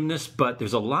some randomness, but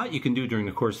there's a lot you can do during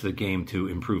the course of the game to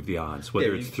improve the odds,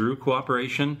 whether it's through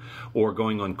cooperation or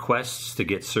going on quests to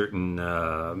get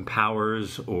certain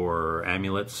powers or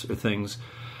amulets or things.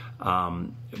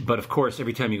 But of course,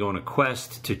 every time you go on a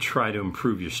quest to try to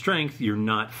improve your strength, you're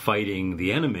not fighting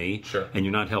the enemy, and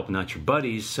you're not helping out your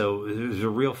buddies. So there's a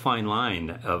real fine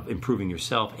line of improving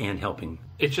yourself and helping.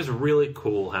 It's just really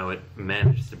cool how it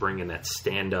manages to bring in that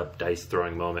stand-up dice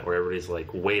throwing moment where everybody's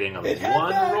like waiting on the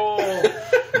one roll,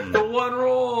 the one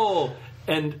roll,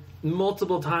 and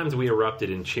multiple times we erupted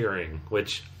in cheering,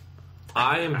 which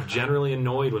I am generally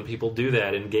annoyed when people do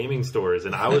that in gaming stores,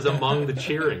 and I was among the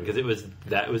cheering because it was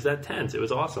that tense. It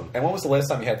was awesome. And when was the last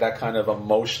time you had that kind of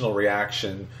emotional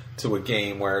reaction to a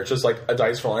game where it's just like a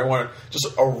dice roll and everyone just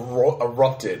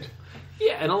erupted?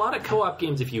 Yeah, and a lot of co-op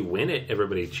games, if you win it,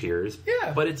 everybody cheers.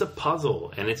 Yeah. But it's a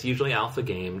puzzle, and it's usually alpha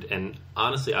gamed, and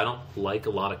honestly, I don't like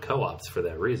a lot of co-ops for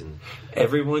that reason.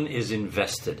 Everyone is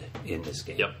invested in this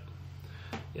game. Yep.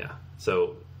 Yeah.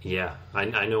 So, yeah,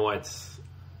 I know why it's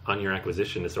on your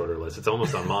acquisition disorder list. It's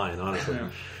almost on mine, honestly. Yeah.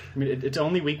 I mean, its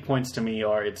only weak points to me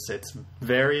are it's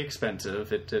very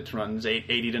expensive. It runs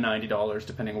 $80 to $90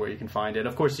 depending where you can find it.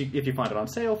 Of course, if you find it on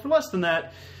sale for less than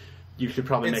that, you should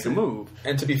probably make a move.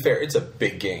 And to be fair, it's a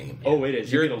big game. Oh, it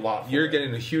is. You get a lot. You're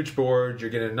getting a huge board. You're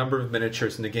getting a number of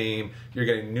miniatures in the game. You're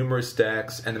getting numerous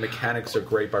decks, and the mechanics are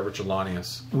great by Richard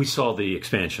Lanius. We saw the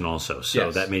expansion also, so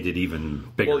Yes. that made it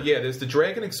even bigger. Well, yeah, there's the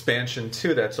Dragon expansion,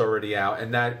 too, that's already out,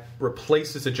 and that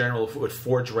replaces the general with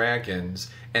 4 dragons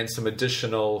and some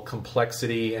additional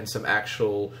complexity and some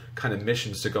actual kind of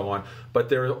missions to go on. But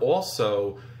there are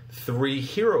also 3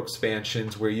 hero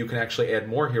expansions where you can actually add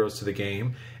more heroes to the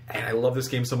game. And I love this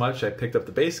game so much, I picked up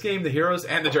the base game, the heroes,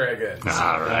 and the dragons.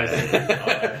 All right.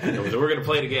 So we're going to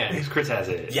play it again because Chris has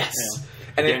it. Yes. Yeah.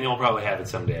 And Daniel will probably have it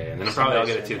someday, and then probably I'll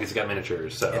get it too because he's got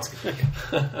miniatures. So,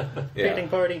 Painting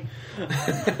party.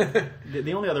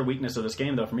 The only other weakness of this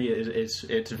game, though, for me, is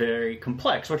it's very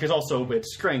complex, which is also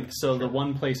its strength. So the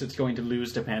one place it's going to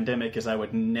lose to Pandemic is I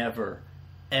would never,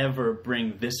 ever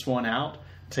bring this one out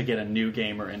to get a new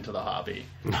gamer into the hobby.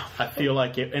 I feel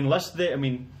like unless they, I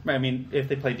mean, if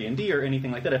they play D&D or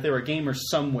anything like that, if they were gamers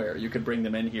somewhere, you could bring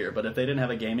them in here. But if they didn't have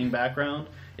a gaming background,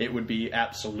 it would be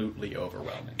absolutely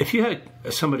overwhelming. If you had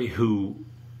somebody who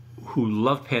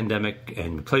loved Pandemic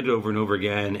and played it over and over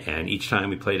again, and each time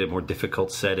we played it more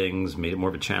difficult settings, made it more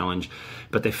of a challenge,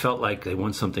 but they felt like they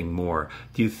want something more,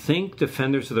 do you think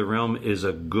Defenders of the Realm is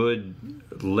a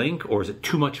good link, or is it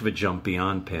too much of a jump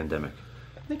beyond Pandemic?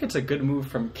 I think it's a good move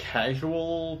from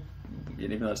casual,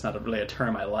 even though that's not really a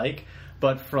term I like,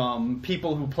 but from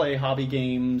people who play hobby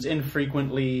games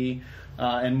infrequently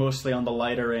and mostly on the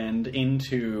lighter end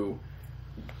into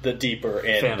the deeper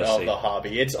end Fantasy. of the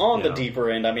hobby. It's on the deeper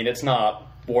end. I mean, it's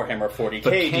not Warhammer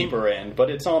 40k deeper end, but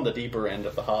it's on the deeper end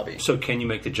of the hobby. So can you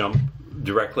make the jump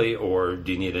directly, or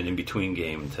do you need an in-between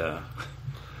game to...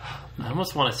 I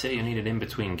almost want to say you need an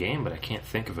in-between game, but I can't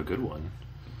think of a good one.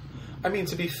 I mean,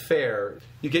 to be fair,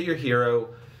 you get your hero.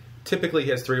 Typically, he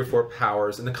has 3 or 4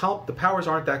 powers, and the powers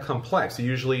aren't that complex. They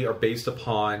usually are based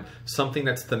upon something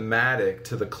that's thematic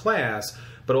to the class,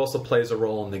 but also plays a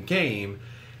role in the game.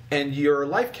 And your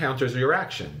life counters are your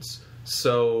actions.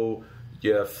 So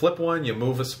you flip one, you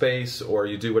move a space, or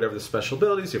you do whatever the special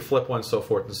abilities, you flip one, so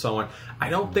forth and so on. I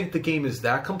don't think the game is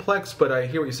that complex, but I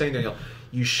hear what you're saying, Daniel.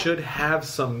 You should have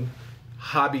some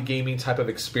hobby gaming type of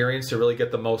experience to really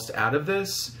get the most out of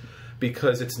this,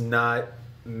 because it's not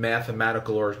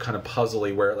mathematical or kind of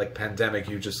puzzly where, like Pandemic,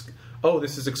 you just, oh,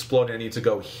 this is exploding, I need to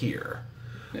go here.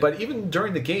 Yeah. But even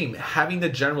during the game, having the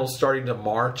generals starting to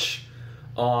march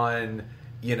on,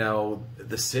 you know,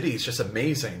 the city is just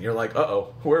amazing. You're like,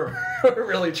 uh-oh, we're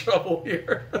really in trouble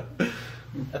here.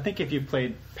 I think if you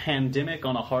played Pandemic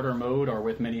on a harder mode or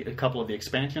with a couple of the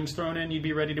expansions thrown in, you'd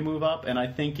be ready to move up. And I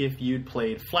think if you'd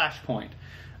played Flashpoint,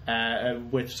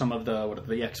 with some of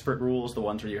the expert rules, the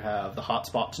ones where you have the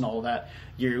hotspots and all of that,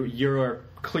 you're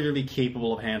clearly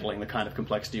capable of handling the kind of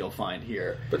complexity you'll find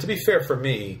here. But to be fair, for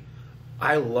me,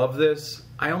 I love this.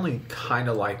 I only kind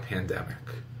of like Pandemic.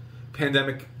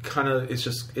 Pandemic kind of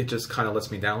just kind of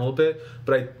lets me down a little bit.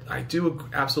 But I do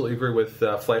absolutely agree with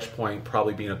Flashpoint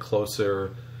probably being a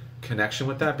closer connection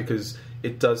with that, because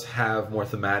it does have more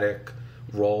thematic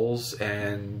roles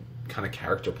and kind of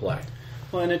character play.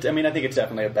 Well, and I think it's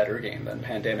definitely a better game than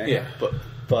Pandemic. Yeah.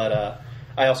 But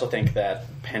I also think that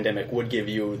Pandemic would give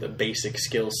you the basic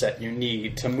skill set you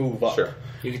need to move up. Sure.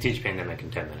 You can teach Pandemic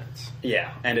in 10 minutes.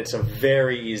 Yeah, and it's a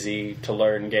very easy to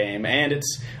learn game, and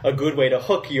it's a good way to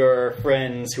hook your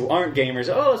friends who aren't gamers.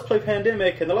 Oh, let's play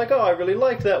Pandemic, and they're like, oh, I really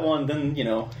liked that one. Then, you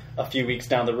know, a few weeks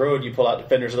down the road, you pull out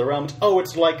Defenders of the Realm. Oh,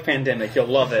 it's like Pandemic. You'll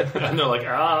love it. And they're like,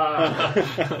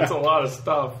 that's a lot of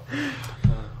stuff.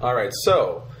 All right,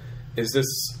 so is this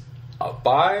a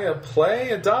buy, a play,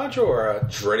 a dodge, or a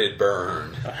dreaded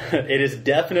burn? It is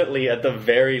definitely, at the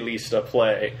very least, a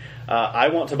play. I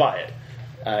want to buy it.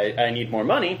 I need more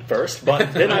money first,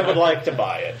 but then I would like to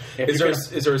buy it. Is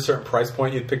there a certain price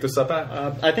point you'd pick this up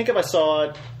at? I think if I saw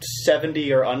it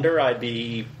 70 or under, I'd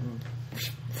be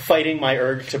fighting my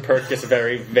urge to purchase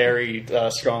very, very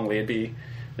strongly. It'd be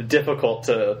difficult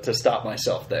to stop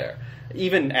myself there.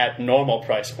 Even at normal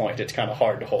price point, it's kind of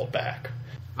hard to hold back.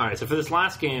 All right, so for this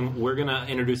last game, we're going to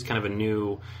introduce kind of a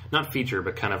new, not feature,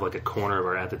 but kind of like a corner of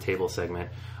our At the Table segment.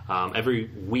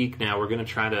 Every week now, we're going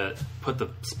to try to put the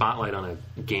spotlight on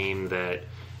a game that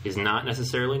is not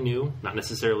necessarily new, not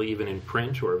necessarily even in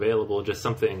print or available, just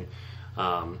something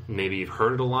maybe you've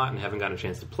heard it a lot and haven't gotten a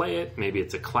chance to play it. Maybe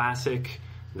it's a classic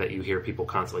that you hear people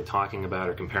constantly talking about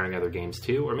or comparing other games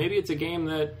to, or maybe it's a game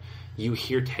that you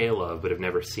hear tale of but have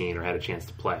never seen or had a chance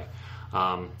to play.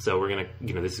 So we're going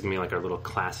to, this is going to be like our little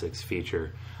classics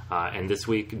feature. And this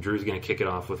week, Drew's going to kick it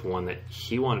off with one that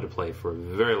he wanted to play for a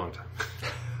very long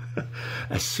time.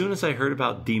 As soon as I heard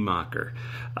about Die Macher,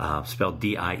 spelled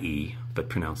D-I-E, but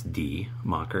pronounced D,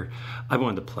 Macher, I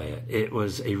wanted to play it. It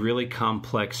was a really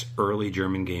complex early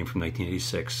German game from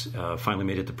 1986. Finally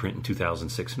made it to print in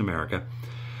 2006 in America.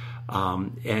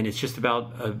 And it's just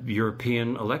about a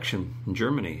European election in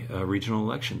Germany, regional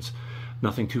elections.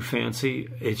 Nothing too fancy.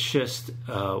 It's just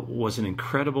was an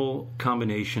incredible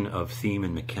combination of theme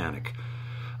and mechanic.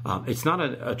 It's not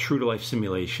a true-to-life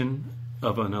simulation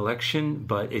of an election,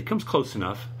 but it comes close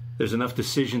enough. There's enough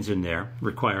decisions in there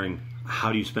requiring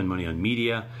how do you spend money on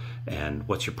media and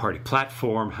what's your party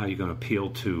platform, how you're going to appeal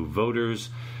to voters,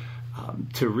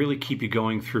 to really keep you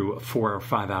going through 4 or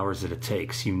 5 hours that it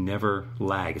takes. You never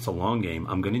lag. It's a long game.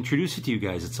 I'm going to introduce it to you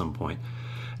guys at some point.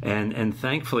 And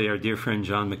thankfully, our dear friend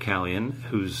John McCallion,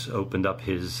 who's opened up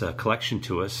his collection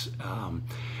to us,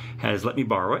 has let me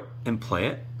borrow it and play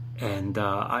it. And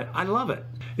I love it.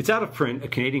 It's out of print. A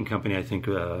Canadian company, I think,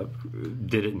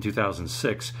 did it in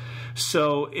 2006.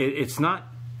 So it's not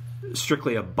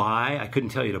strictly a buy. I couldn't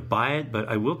tell you to buy it, but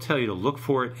I will tell you to look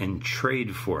for it and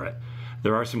trade for it.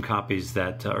 There are some copies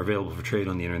that are available for trade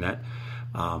on the internet.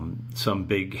 Some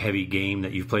big, heavy game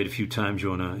that you've played a few times you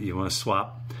want to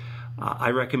swap.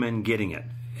 I recommend getting it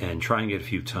and trying it a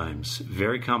few times.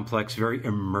 Very complex, very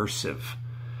immersive,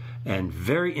 and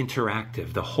very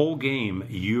interactive. The whole game,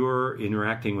 you're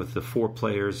interacting with the 4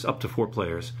 players, up to 4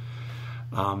 players,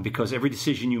 because every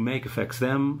decision you make affects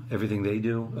them. Everything they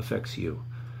do affects you.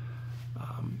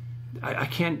 I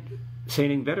can't say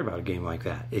anything better about a game like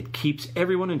that. It keeps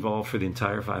everyone involved for the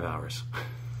entire 5 hours.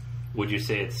 Would you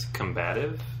say it's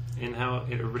combative in how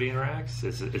everybody interacts?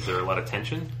 Is there a lot of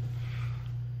tension?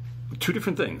 2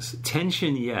 different things.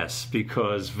 Tension, yes,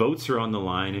 because votes are on the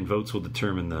line, and votes will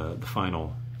determine the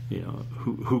final,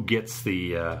 who gets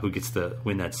to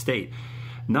win that state.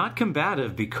 Not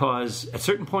combative because at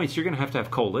certain points you're going to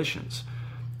have coalitions.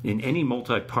 In any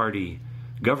multi-party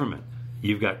government,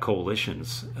 you've got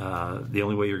coalitions. The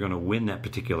only way you're going to win that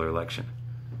particular election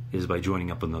is by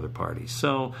joining up with another party.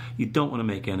 So you don't want to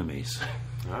make enemies.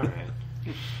 All right.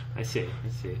 I see.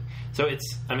 So if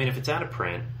it's out of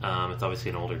print, it's obviously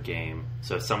an older game.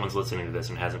 So if someone's listening to this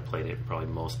and hasn't played it, probably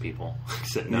most people,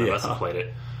 except none of us have played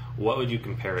it, what would you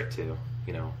compare it to?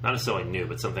 Not necessarily new,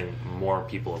 but something more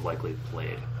people have likely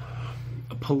played.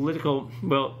 Political,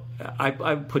 well,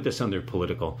 I put this under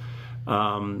political.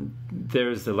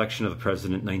 There's the election of the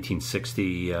president,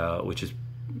 1960, which is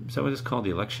that what it's called,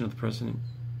 the election of the president?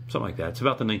 Something like that. It's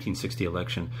about the 1960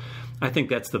 election. I think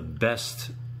that's the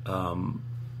best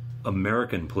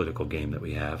American political game that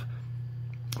we have.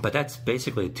 But that's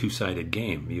basically a 2-sided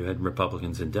game. You had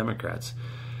Republicans and Democrats.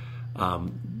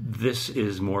 This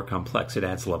is more complex. It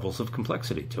adds levels of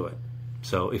complexity to it.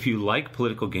 So if you like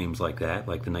political games like that,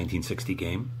 like the 1960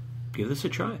 game, give this a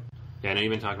try. Yeah, I know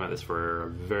you've been talking about this for a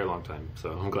very long time, so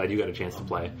I'm glad you got a chance to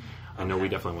play. I know we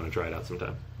definitely want to try it out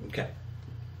sometime. Okay.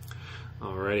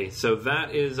 Alrighty, so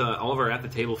that is all of our At the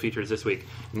Table features this week.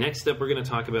 Next up, we're going to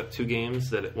talk about 2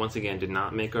 games that, once again, did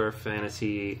not make our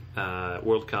Fantasy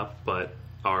World Cup, but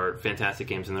are fantastic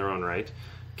games in their own right.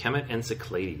 Kemet and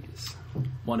Cyclades.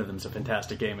 One of them's a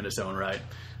fantastic game in its own right,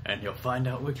 and you'll find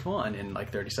out which one in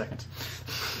like 30 seconds.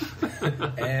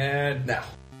 And now.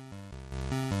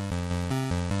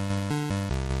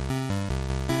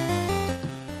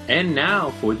 And now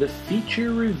for the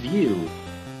feature review.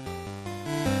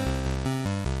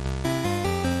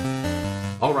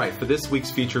 All right, for this week's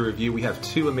feature review, we have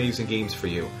 2 amazing games for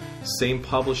you. Same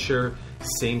publisher,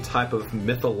 same type of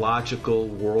mythological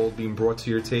world being brought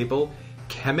to your table,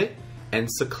 Kemet and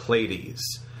Cyclades.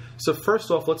 So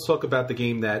first off, let's talk about the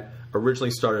game that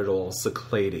originally started it all,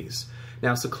 Cyclades.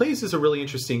 Now, Cyclades is a really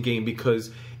interesting game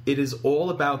because it is all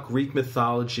about Greek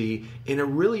mythology in a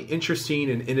really interesting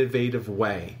and innovative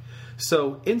way.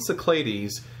 So in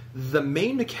Cyclades, the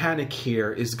main mechanic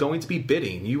here is going to be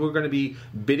bidding. You are going to be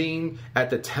bidding at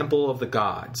the Temple of the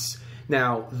Gods.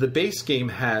 Now, the base game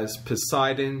has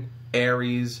Poseidon,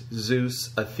 Ares,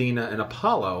 Zeus, Athena, and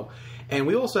Apollo. And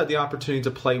we also had the opportunity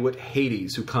to play with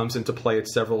Hades, who comes into play at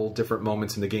several different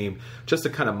moments in the game, just to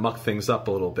kind of muck things up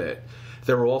a little bit.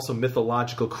 There were also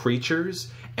mythological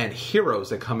creatures and heroes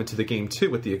that come into the game too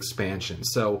with the expansion.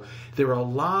 So there are a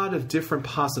lot of different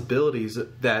possibilities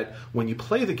that when you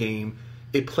play the game,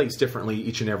 it plays differently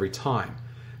each and every time.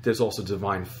 There's also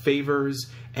divine favors,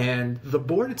 and the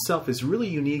board itself is really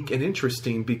unique and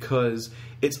interesting because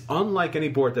it's unlike any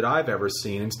board that I've ever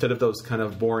seen. Instead of those kind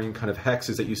of boring kind of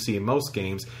hexes that you see in most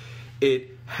games,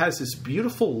 it has this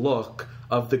beautiful look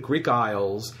of the Greek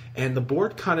Isles, and the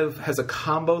board kind of has a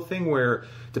combo thing where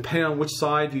depending on which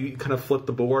side you kind of flip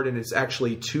the board, and it's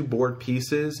actually 2 board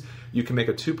pieces. You can make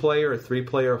a 2-player, a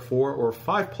 3-player, a 4, or a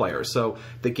 5-player. So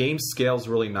the game scales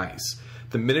really nice.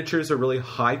 The miniatures are really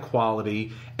high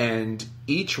quality, and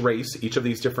each race, each of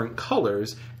these different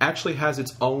colors, actually has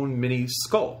its own mini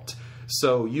sculpt.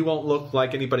 So you won't look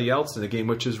like anybody else in the game,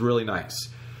 which is really nice.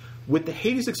 With the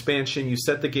Hades expansion, you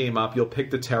set the game up, you'll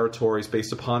pick the territories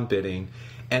based upon bidding,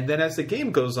 and then as the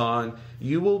game goes on,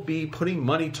 you will be putting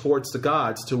money towards the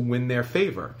gods to win their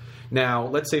favor. Now,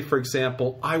 let's say, for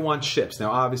example, I want ships.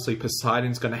 Now, obviously,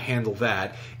 Poseidon's going to handle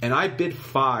that, and I bid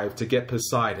 5 to get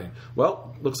Poseidon.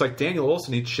 Well, looks like Daniel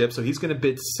also needs ships, so he's going to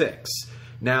bid 6.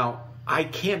 Now, I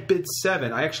can't bid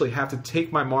 7. I actually have to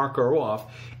take my marker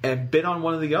off and bid on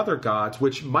one of the other gods,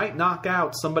 which might knock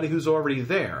out somebody who's already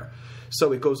there.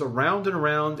 So it goes around and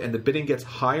around, and the bidding gets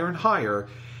higher and higher.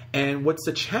 And what's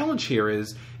the challenge here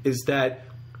is that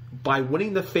by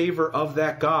winning the favor of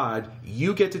that god,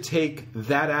 you get to take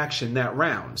that action that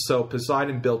round. So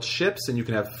Poseidon builds ships, and you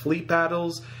can have fleet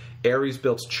battles. Ares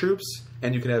builds troops,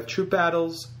 and you can have troop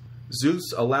battles.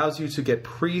 Zeus allows you to get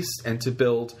priests and to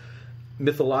build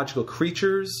mythological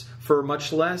creatures for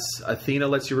much less. Athena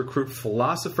lets you recruit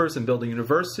philosophers and build a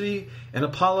university. And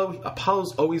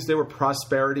Apollo's always there with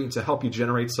prosperity to help you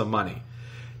generate some money.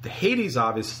 The Hades,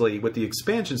 obviously, with the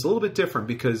expansion, is a little bit different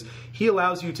because he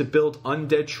allows you to build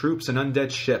undead troops and undead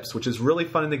ships, which is really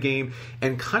fun in the game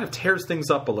and kind of tears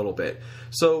things up a little bit.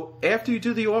 So after you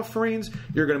do the offerings,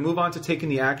 you're going to move on to taking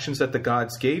the actions that the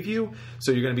gods gave you.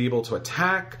 So you're going to be able to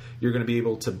attack, you're going to be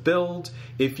able to build.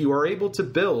 If you are able to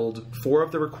build 4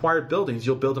 of the required buildings,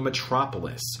 you'll build a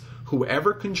metropolis.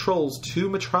 Whoever controls 2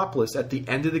 metropolis at the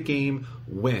end of the game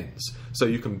wins. So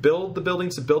you can build the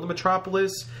buildings to build a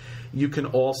metropolis. You can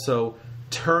also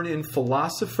turn in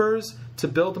philosophers to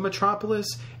build the metropolis,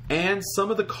 and some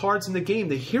of the cards in the game,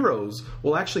 the heroes,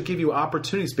 will actually give you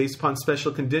opportunities based upon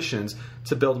special conditions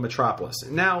to build a metropolis.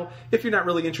 Now, if you're not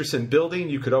really interested in building,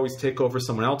 you could always take over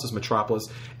someone else's metropolis,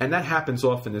 and that happens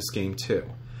often in this game too.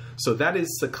 So that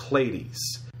is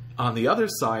Cyclades. On the other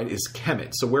side is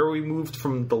Kemet, so where we moved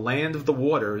from the land of the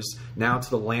waters now to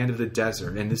the land of the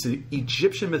desert. And this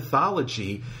Egyptian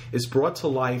mythology is brought to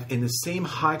life in the same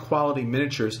high-quality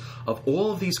miniatures of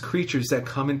all of these creatures that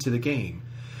come into the game.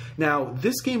 Now,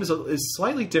 this game is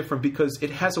slightly different because it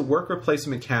has a worker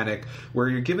placement mechanic where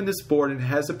you're given this board and it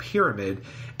has a pyramid,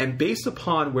 and based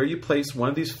upon where you place one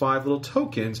of these 5 little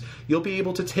tokens, you'll be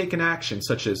able to take an action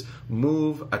such as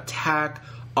move, attack,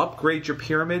 upgrade your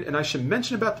pyramid. And I should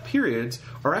mention about the periods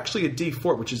are actually a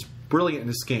D4, which is brilliant in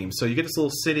this game. So you get this little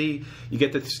city, you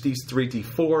get these 3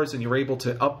 D4s, and you're able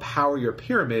to uppower your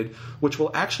pyramid, which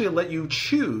will actually let you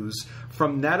choose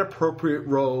from that appropriate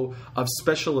row of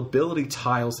special ability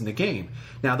tiles in the game.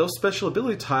 Now, those special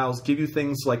ability tiles give you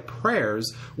things like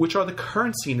prayers, which are the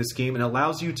currency in this game, and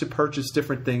allows you to purchase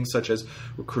different things such as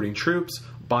recruiting troops,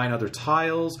 buying other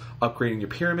tiles, upgrading your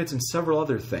pyramids, and several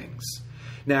other things.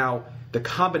 Now, the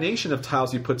combination of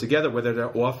tiles you put together, whether they're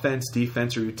offense,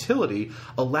 defense, or utility,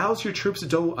 allows your troops to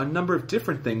do a number of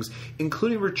different things,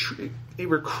 including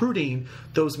recruiting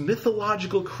those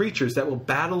mythological creatures that will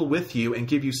battle with you and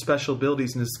give you special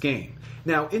abilities in this game.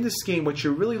 Now, in this game, what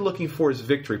you're really looking for is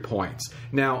victory points.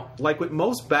 Now, like with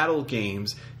most battle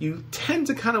games, you tend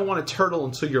to kind of want to turtle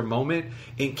until your moment.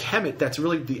 In Kemet, that's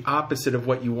really the opposite of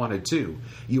what you want to do.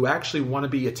 You actually want to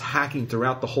be attacking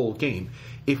throughout the whole game.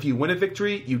 If you win a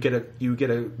victory, you get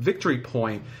a victory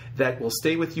point that will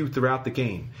stay with you throughout the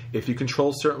game. If you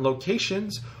control certain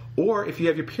locations, or if you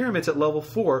have your pyramids at level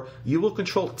 4, you will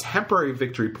control temporary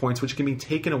victory points which can be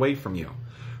taken away from you.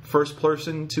 First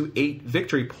person to 8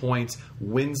 victory points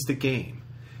wins the game.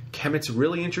 Kemet's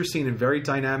really interesting and very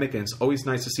dynamic, and it's always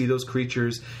nice to see those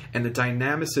creatures and the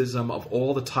dynamicism of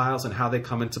all the tiles and how they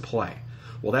come into play.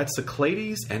 Well, that's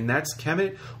Cyclades and that's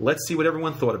Kemet. Let's see what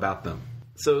everyone thought about them.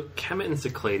 So Kemet and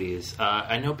Cyclades,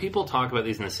 I know people talk about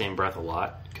these in the same breath a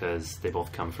lot because they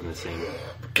both come from the same...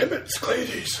 Kemet,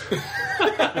 Cyclades! They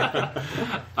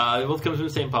both come from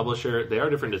the same publisher. They are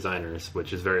different designers,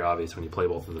 which is very obvious when you play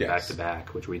both of them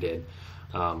back-to-back, which we did.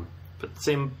 But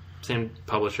same same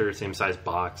publisher, same size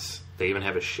box. They even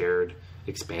have a shared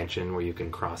expansion where you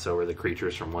can cross over the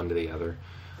creatures from one to the other.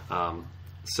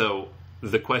 So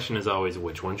the question is always,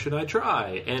 which one should I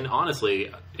try? And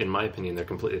honestly, in my opinion, they're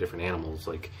completely different animals.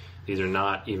 Like, these are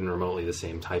not even remotely the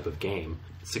same type of game.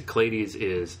 Cyclades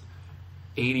is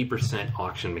 80%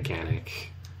 auction mechanic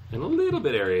and a little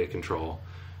bit area control.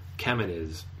 Kemet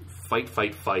is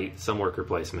fight, some worker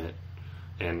placement,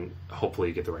 and hopefully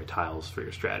you get the right tiles for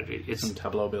your strategy. It's some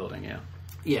tableau building, yeah.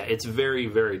 Yeah, it's very,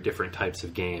 very different types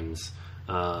of games.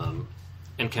 And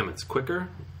Kemet's quicker.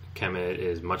 Kemet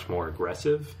is much more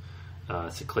aggressive.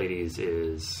 Cyclades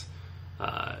is...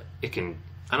 it can...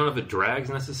 I don't know if it drags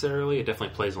necessarily. It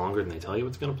definitely plays longer than they tell you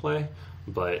it's going to play.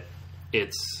 But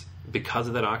it's... because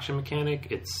of that auction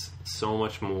mechanic, it's so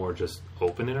much more just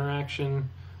open interaction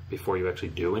before you actually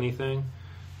do anything.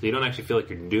 So you don't actually feel like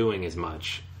you're doing as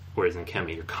much. Whereas in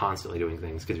Kemet, you're constantly doing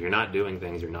things. Because if you're not doing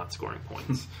things, you're not scoring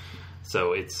points.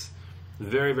 So it's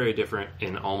very, very different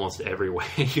in almost every way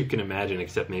you can imagine,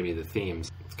 except maybe the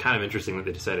themes. It's kind of interesting that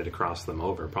they decided to cross them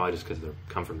over, probably just because they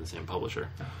come from the same publisher.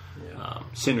 Yeah.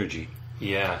 Synergy.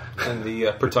 Yeah. And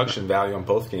the production value on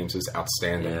both games is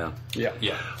outstanding.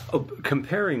 Yeah. Oh,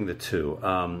 comparing the two,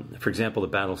 for example, the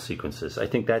battle sequences, I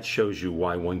think that shows you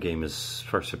why one game is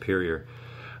far superior.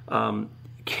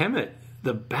 Kemet,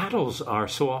 the battles are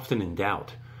so often in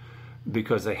doubt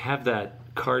because they have that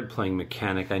card-playing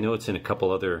mechanic. I know it's in a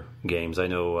couple other games. I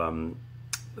know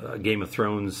Game of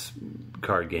Thrones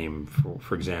card game,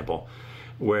 for example,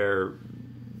 where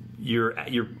you're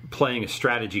playing a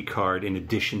strategy card in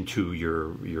addition to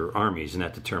your armies, and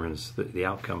that determines the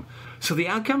outcome. So the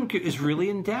outcome is really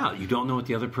in doubt. You don't know what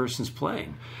the other person's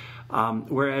playing.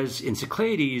 Whereas in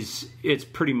Cyclades, it's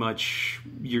pretty much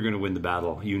you're going to win the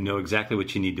battle. You know exactly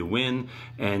what you need to win,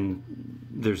 and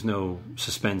there's no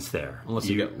suspense there. Unless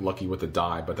you get lucky with the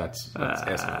die, but that's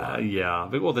asking a lot. Yeah.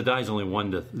 Well, the die's only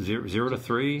 1 to 0 to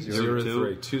 3, 0 to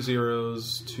 2. 2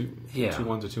 zeros, 2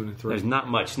 1s, a 2 and a 3. There's not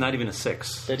much, not even a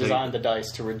 6. They designed the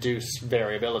dice to reduce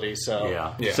variability, so...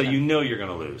 Yeah. So you know you're going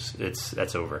to lose.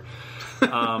 That's over.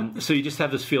 So you just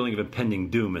have this feeling of impending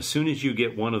doom. As soon as you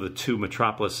get one of the two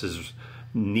metropolises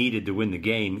needed to win the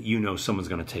game, you know someone's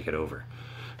going to take it over.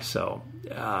 So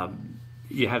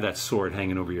you have that sword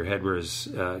hanging over your head, whereas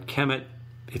Kemet,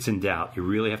 it's in doubt. You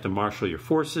really have to marshal your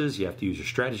forces. You have to use your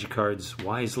strategy cards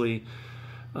wisely.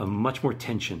 Much more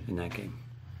tension in that game.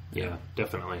 Yeah,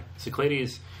 definitely.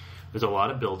 Cyclades, there's a lot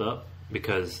of build-up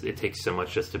because it takes so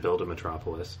much just to build a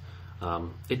metropolis.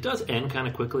 It does end kind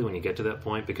of quickly when you get to that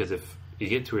point, because if you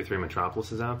get 2 or 3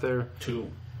 metropolises out there...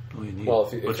 2. Oh, you need Well,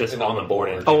 if just on the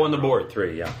board. on the board,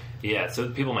 3, yeah. Yeah, so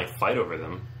people might fight over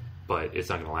them, but it's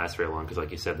not going to last very long because,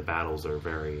 like you said, the battles are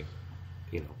very,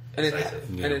 And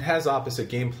decisive. it has opposite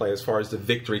gameplay as far as the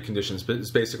victory conditions, but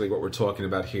it's basically what we're talking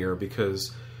about here,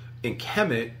 because in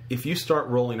Kemet, if you start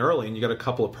rolling early and you got a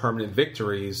couple of permanent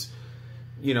victories,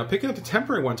 picking up the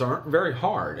temporary ones aren't very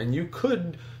hard, and you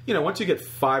could... once you get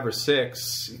 5 or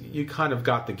 6, you kind of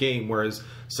got the game. Whereas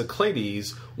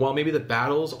Cyclades, while maybe the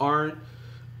battles aren't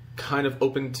kind of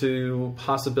open to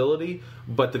possibility,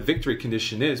 but the victory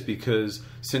condition is, because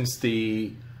since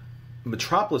the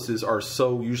metropolises are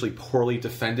so usually poorly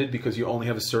defended because you only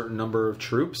have a certain number of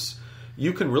troops,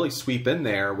 you can really sweep in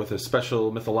there with a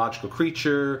special mythological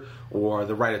creature or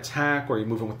the right attack, or you're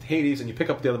moving with Hades and you pick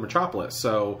up the other metropolis.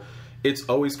 So it's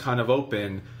always kind of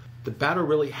open. The battle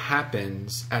really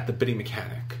happens at the bidding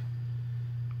mechanic.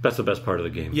 That's the best part of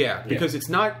the game. Yeah, because it's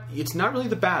not really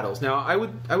the battles. Now, I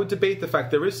would debate the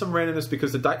fact there is some randomness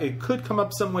because it could come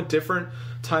up somewhat different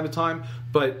time to time,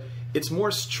 but it's more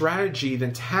strategy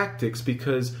than tactics,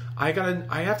 because I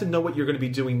have to know what you're going to be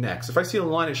doing next. If I see a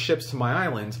line of ships to my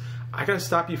island, I got to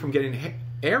stop you from getting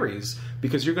Ares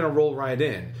because you're going to roll right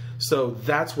in. So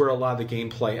that's where a lot of the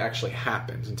gameplay actually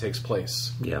happens and takes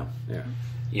place. Yeah.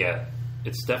 Yeah,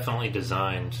 it's definitely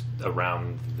designed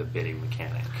around the bidding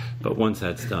mechanic. But once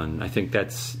that's done, I think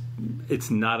it's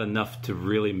not enough to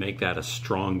really make that a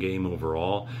strong game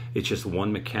overall. It's just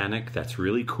one mechanic that's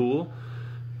really cool,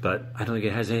 but I don't think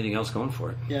it has anything else going for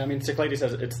it. Yeah, I mean, Cyclades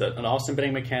says it's an awesome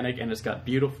bidding mechanic, and it's got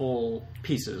beautiful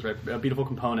pieces, right? Beautiful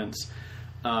components,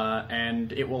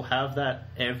 and it will have that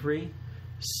every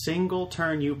single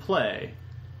turn you play,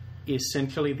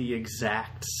 essentially the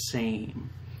exact same.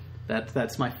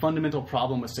 That's my fundamental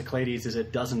problem with Cyclades, is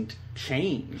it doesn't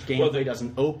change. Gameplay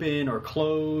doesn't open or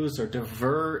close or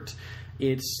divert.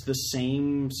 It's the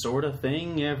same sort of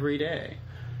thing every day.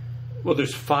 Well,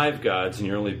 there's 5 gods, and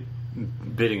you're only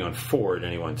bidding on 4 at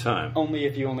any one time. Only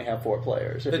if you only have 4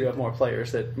 players. If you have more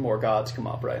players, that more gods come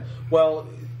up, right? Well,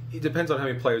 it depends on how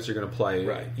many players you're going to play.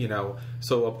 Right.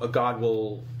 So a god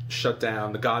will shut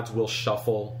down. The gods will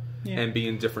shuffle and be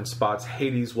in different spots.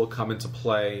 Hades will come into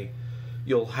play.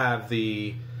 You'll have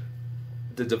the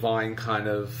divine kind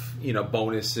of,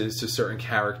 bonuses to certain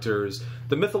characters.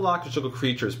 The mythological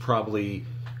creatures probably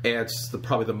adds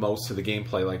the most to the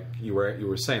gameplay, like you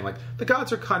were saying. Like, the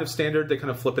gods are kind of standard, they kind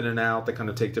of flip in and out, they kind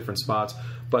of take different spots,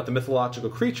 but the mythological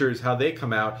creatures, how they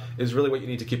come out, is really what you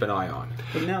need to keep an eye on.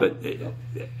 But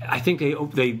I think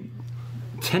they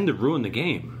tend to ruin the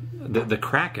game. The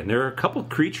Kraken. There are a couple of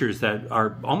creatures that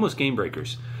are almost game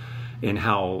breakers in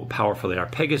how powerful they are.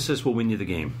 Pegasus will win you the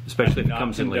game, especially if it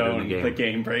comes in later in the game. The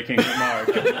game-breaking remark.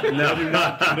 No, do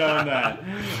not condone that.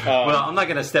 Well, I'm not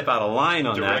going to step out of line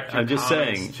on that. I'm just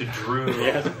saying. To Drew.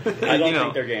 I don't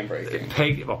think they're game-breaking.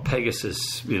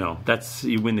 Pegasus, that's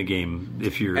you win the game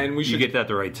if you get that at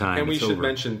the right time. And we should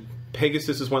mention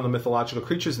Pegasus is one of the mythological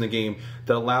creatures in the game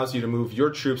that allows you to move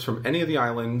your troops from any of the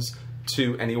islands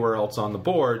to anywhere else on the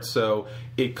board, so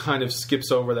it kind of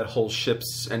skips over that whole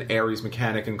ships and Ares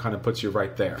mechanic and kind of puts you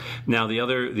right there. Now the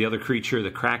other creature,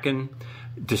 the Kraken,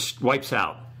 just wipes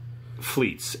out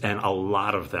fleets, and a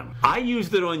lot of them. I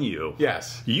used it on you.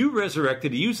 Yes. You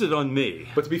resurrected, used it on me.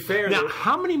 But to be fair... Now,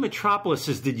 how many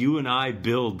metropolises did you and I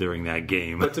build during that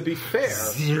game? But to be fair...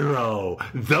 0.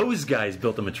 Those guys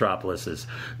built the metropolises.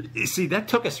 See, that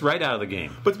took us right out of the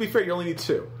game. But to be fair, you only need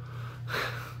 2.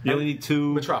 You only need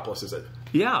 2. Metropolis is it?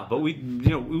 Yeah, but we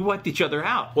wiped each other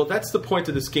out. Well, that's the point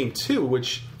of this game too,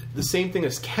 which the same thing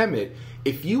as Kemet.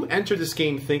 If you enter this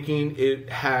game thinking it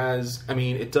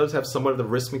does have somewhat of the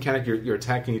risk mechanic, you're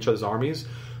attacking each other's armies,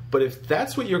 but if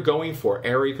that's what you're going for,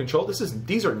 area control,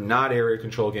 these are not area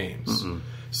control games. Mm-hmm.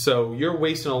 So you're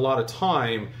wasting a lot of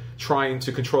time trying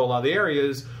to control a lot of the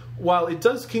areas. While it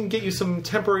can get you some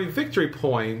temporary victory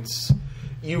points,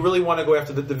 you really want to go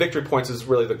after the victory points is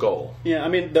really the goal. Yeah,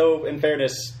 though, in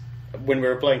fairness, when we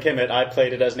were playing Kemet, I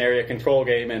played it as an area control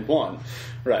game and won.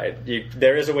 Right.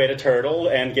 There is a way to turtle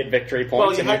and get victory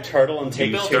points, and you turtle and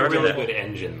take... You built a really good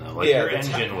engine, though. Your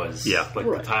engine was... Yeah.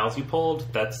 The tiles you pulled,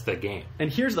 that's the game.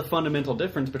 And here's the fundamental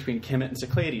difference between Kemet and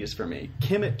Cyclades for me.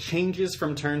 Kemet changes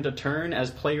from turn to turn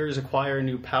as players acquire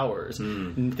new powers.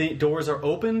 Doors are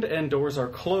opened and doors are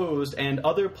closed, and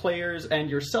other players and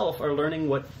yourself are learning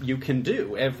what you can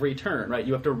do every turn, right?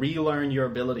 You have to relearn your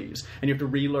abilities, and you have to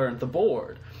relearn the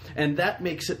board. And that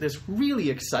makes it this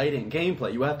really exciting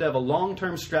gameplay. You have to have a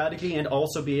long-term strategy and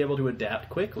also be able to adapt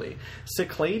quickly.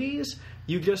 Cyclades,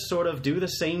 you just sort of do the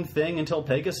same thing until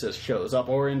Pegasus shows up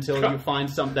or until you find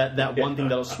that one thing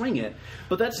that'll swing it.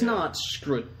 But that's not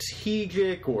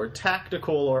strategic or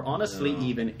tactical or honestly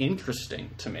even interesting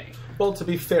to me. Well, to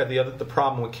be fair, the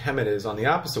problem with Kemet is on the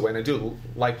opposite way, and I do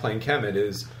like playing Kemet,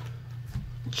 is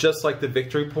just like the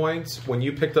victory points, when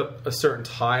you picked up a certain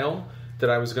tile that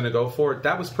I was going to go for,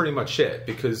 that was pretty much it.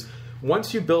 Because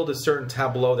once you build a certain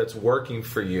tableau that's working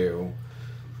for you,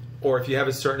 or if you have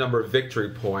a certain number of victory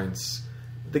points,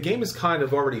 the game is kind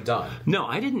of already done. No,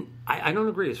 I don't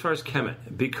agree as far as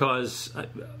Kemet, because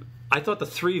I thought the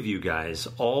 3 of you guys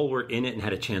all were in it and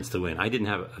had a chance to win. I didn't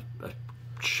have a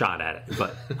shot at it,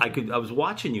 but I was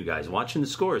watching you guys, watching the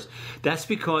scores. That's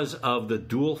because of the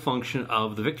dual function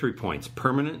of the victory points,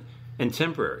 permanent and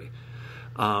temporary.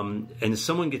 And if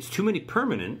someone gets too many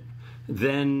permanent,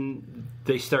 then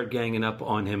they start ganging up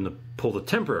on him to pull the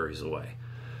temporaries away.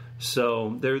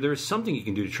 So there's something you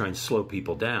can do to try and slow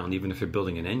people down, even if you're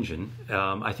building an engine.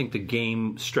 I think the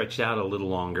game stretched out a little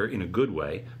longer in a good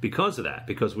way because of that,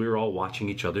 because we were all watching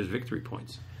each other's victory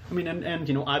points.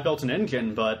 And I built an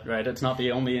engine, but it's not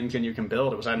the only engine you can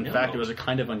build. It was a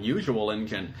kind of unusual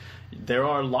engine. There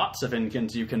are lots of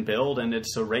engines you can build, and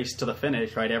it's a race to the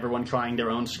finish, right? Everyone trying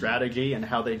their own strategy and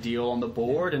how they deal on the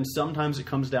board, and sometimes it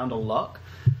comes down to luck.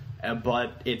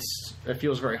 But it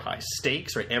feels very high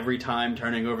stakes, right? Every time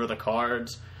turning over the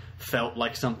cards felt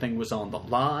like something was on the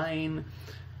line.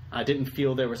 I didn't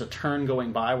feel there was a turn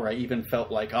going by where I even felt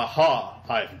like, aha,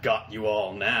 I've got you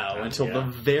all now, until the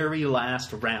very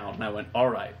last round, and I went, all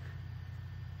right,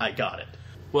 I got it.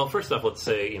 Well, first off, let's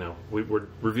say, we're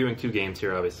reviewing 2 games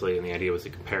here, obviously, and the idea was to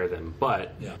compare them,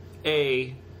 but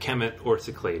A, Kemet or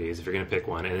Cyclades, if you're going to pick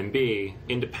one, and then B,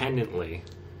 independently,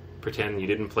 pretend you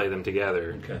didn't play them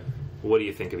together. Okay. What do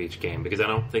you think of each game? Because I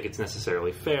don't think it's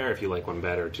necessarily fair, if you like one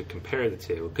better, to compare the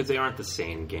 2, because they aren't the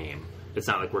same game. It's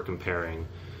not like we're comparing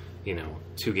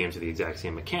 2 games with the exact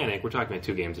same mechanic. We're talking about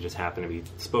 2 games that just happen to be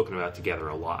spoken about together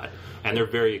a lot. And they're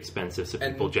very expensive, so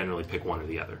people generally pick one or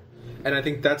the other. And I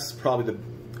think that's probably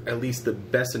at least the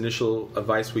best initial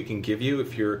advice we can give you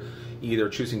if you're either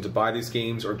choosing to buy these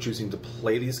games or choosing to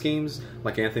play these games.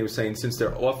 Like Anthony was saying, since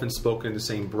they're often spoken in the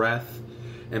same breath,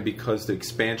 and because the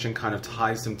expansion kind of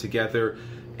ties them together,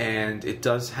 and it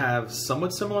does have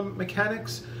somewhat similar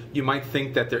mechanics. You might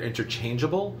think that they're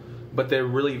interchangeable, but they're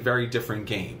really very different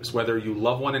games. Whether you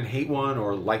love one and hate one,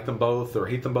 or like them both, or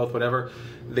hate them both, whatever,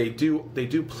 they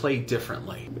do play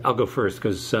differently. I'll go first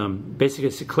because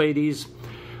basically Cyclades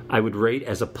I would rate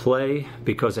as a play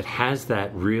because it has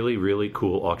that really, really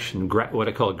cool auction, what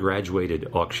I call a graduated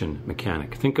auction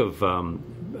mechanic. Think of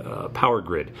Power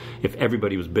Grid. If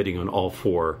everybody was bidding on all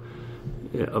four,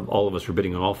 all of us were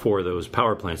bidding on all four of those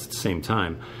power plants at the same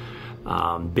time,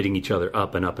 bidding each other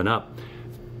up and up and up.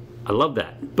 I love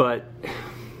that, but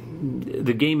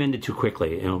the game ended too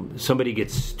quickly. Somebody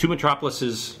gets 2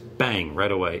 metropolises, bang,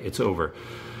 right away, it's over.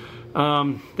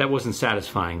 That wasn't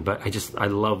satisfying, but I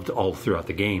loved all throughout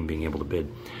the game being able to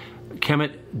bid.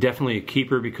 Kemet, definitely a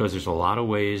keeper because there's a lot of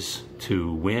ways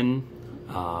to win,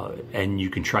 and you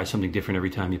can try something different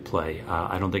every time you play.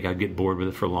 I don't think I'd get bored with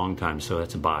it for a long time, so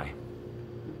that's a buy.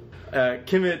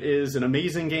 Kemet is an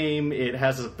amazing game. It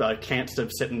has a chance to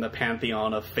sit in the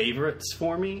pantheon of favorites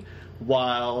for me,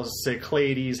 while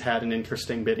Cyclades had an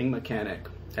interesting bidding mechanic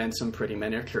and some pretty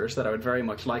miniatures that I would very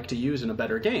much like to use in a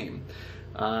better game.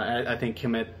 I think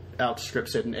Kemet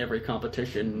outstrips it in every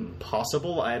competition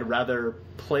possible. I'd rather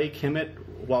play Kemet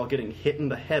while getting hit in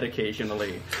the head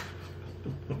occasionally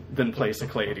than play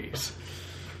Cyclades.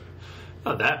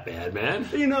 Not that bad, man.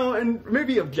 And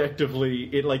maybe objectively,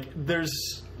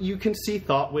 you can see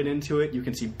thought went into it. You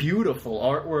can see beautiful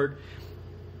artwork.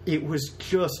 It was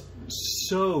just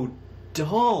so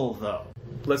dull, though.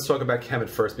 Let's talk about Kemet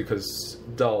first because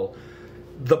dull.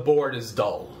 The board is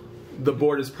dull. The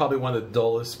board is probably one of the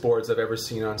dullest boards I've ever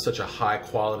seen on such a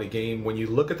high-quality game. When you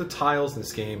look at the tiles in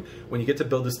this game, when you get to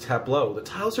build this tableau, the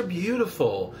tiles are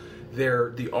beautiful.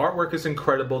 The artwork is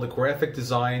incredible. The graphic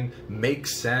design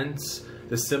makes sense.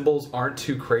 The symbols aren't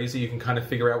too crazy. You can kind of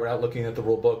figure out without looking at the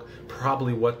rule book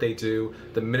probably what they do.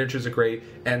 The miniatures are great,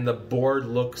 and the board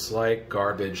looks like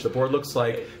garbage. The board looks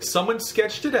like someone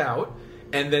sketched it out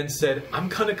and then said, I'm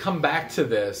going to come back to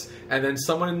this, and then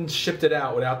someone shipped it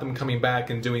out without them coming back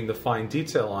and doing the fine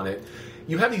detail on it.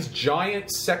 You have these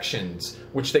giant sections,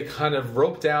 which they kind of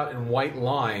roped out in white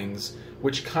lines,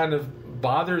 which kind of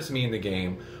bothers me in the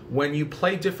game. When you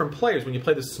play different players, when you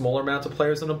play the smaller amount of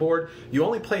players on the board, you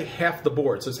only play half the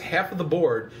board. So it's half of the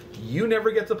board you never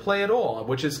get to play at all,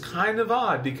 which is kind of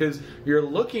odd because you're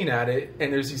looking at it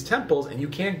and there's these temples and you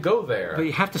can't go there. But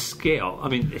you have to scale. I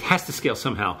mean, it has to scale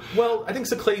somehow. Well, I think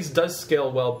Cyclades does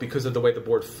scale well because of the way the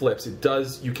board flips.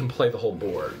 You can play the whole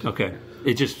board. Okay.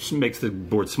 It just makes the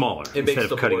board smaller instead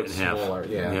of cutting it in half. Smaller,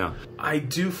 yeah. I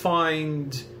do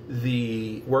find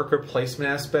the worker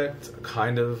placement aspect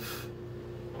kind of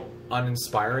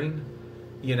uninspiring.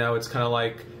 It's kind of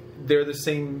like they're the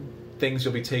same things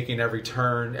you'll be taking every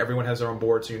turn. Everyone has their own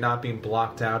board, so you're not being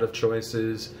blocked out of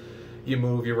choices. You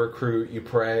move, you recruit, you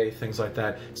pray, things like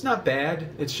that. It's not bad.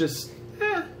 It's just,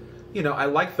 I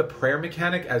like the prayer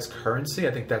mechanic as currency.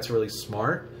 I think that's really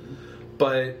smart.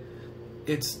 But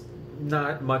it's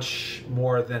not much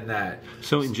more than that.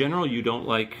 So in general, you don't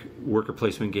like worker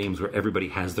placement games where everybody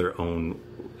has their own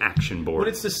action board? When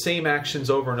it's the same actions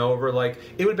over and over, like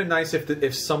it would have been nice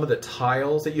if some of the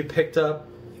tiles that you picked up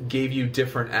gave you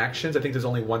different actions. I think there's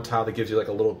only one tile that gives you like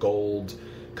a little gold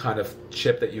kind of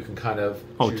chip that you can kind of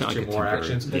choose 2 more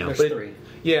actions. Yeah. There's 3.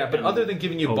 Yeah, but other than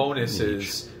giving you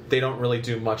bonuses, they don't really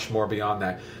do much more beyond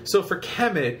that. So for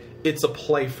Kemet, it's a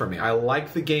play for me. I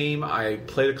like the game. I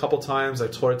played a couple times. I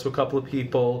taught it to a couple of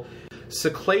people.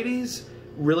 Cyclades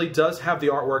really does have the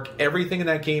artwork. Everything in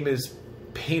that game is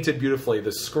painted beautifully.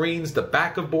 The screens, the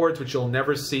back of boards, which you'll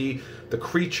never see, the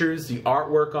creatures, the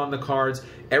artwork on the cards,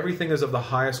 everything is of the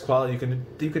highest quality.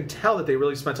 You can tell that they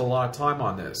really spent a lot of time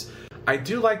on this. I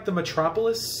do like the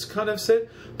Metropolis kind of sit,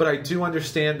 but I do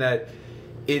understand that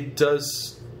it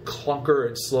does clunker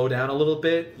and slow down a little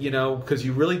bit, because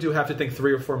you really do have to think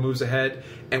 3 or 4 moves ahead,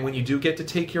 and when you do get to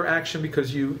take your action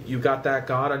because you got that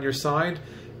god on your side,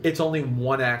 it's only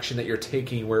one action that you're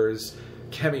taking, whereas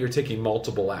Kemet, you're taking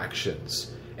multiple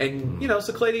actions. And,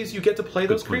 Cyclades, you get to play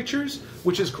those creatures,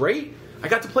 which is great. I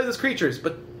got to play those creatures,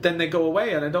 but then they go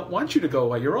away, and I don't want you to go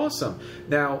away. You're awesome.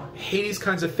 Now, Hades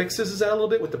kinds of fixes that a little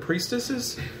bit with the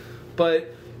priestesses,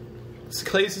 but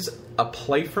Cyclades is a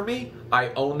play for me. I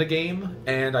own the game,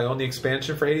 and I own the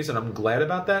expansion for Hades, and I'm glad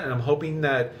about that, and I'm hoping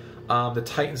that the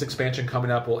Titans expansion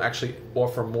coming up will actually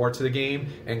offer more to the game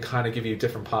and kind of give you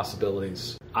different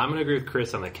possibilities. I'm going to agree with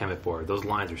Chris on the Kemet board. Those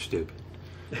lines are stupid.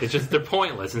 It's just, they're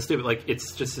pointless and stupid. Like,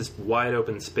 it's just this wide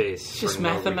open space. It's just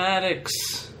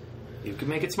mathematics. You can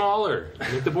make it smaller.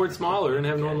 Make the board smaller and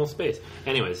have normal space.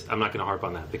 Anyways, I'm not going to harp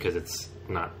on that because it's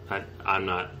not... I'm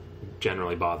not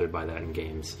generally bothered by that in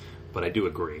games, but I do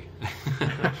agree.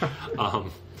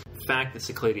 fact that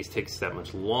Cyclades takes that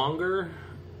much longer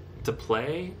to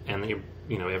play, and then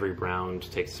every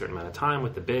round takes a certain amount of time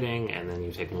with the bidding, and then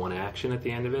you take one action at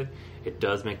the end of it, it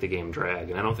does make the game drag.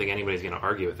 And I don't think anybody's going to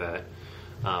argue with that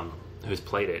who's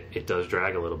played it. It does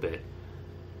drag a little bit.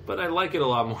 But I like it a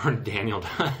lot more than Daniel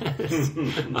does.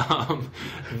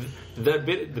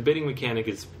 The bidding mechanic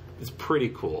is pretty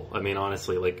cool. I mean,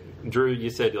 honestly, like Drew,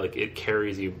 you said, like it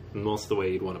carries you most of the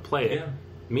way you'd want to play it. Yeah.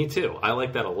 Me too. I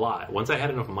like that a lot. Once I had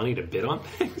enough money to bid on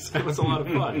things, it was a lot of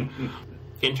fun.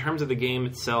 In terms of the game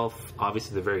itself,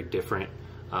 obviously they're very different.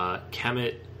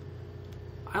 Kemet,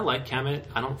 I like Kemet.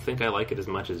 I don't think I like it as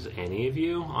much as any of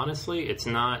you, honestly. It's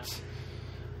not...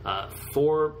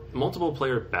 for multiple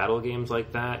player battle games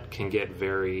like that can get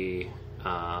very...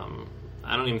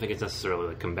 I don't even think it's necessarily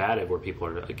like combative where people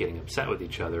are getting upset with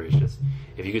each other. It's just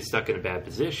if you get stuck in a bad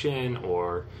position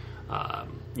or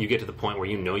you get to the point where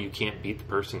you can't beat the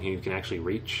person who you can actually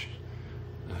reach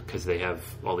because they have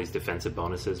all these defensive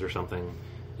bonuses or something,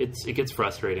 it gets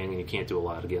frustrating and you can't do a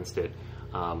lot against it.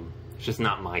 It's just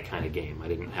not my kind of game. I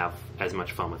didn't have as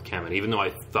much fun with Kemet, even though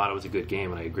I thought it was a good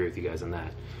game, and I agree with you guys on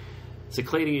that.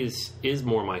 Cyclades is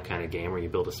more my kind of game where you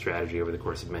build a strategy over the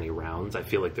course of many rounds. I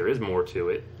feel like there is more to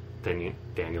it than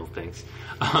Daniel thinks.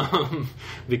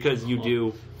 Because you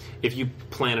do, if you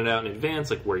plan it out in advance,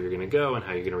 like where you're going to go and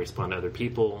how you're going to respond to other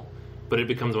people, but it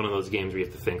becomes one of those games where you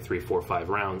have to think 3, 4, 5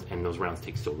 rounds, and those rounds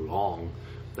take so long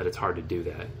that it's hard to do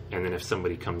that. And then if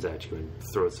somebody comes at you and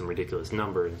throws some ridiculous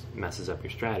number and messes up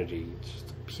your strategy, it's just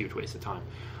a huge waste of time.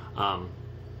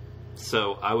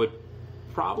 So I would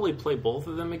probably play both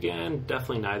of them again.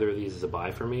 Definitely neither of these is a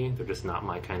buy for me. They're just not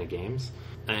my kind of games.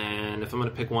 And if I'm going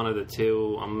to pick one of the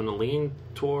two, I'm going to lean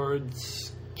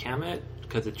towards Kemet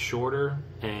because it's shorter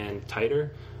and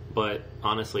tighter. But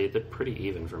honestly, it's pretty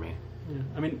even for me. Yeah.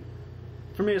 I mean,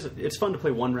 for me, it's fun to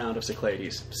play one round of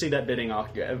Cyclades, see that bidding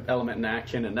element in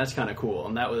action, and that's kind of cool.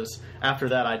 And that was, after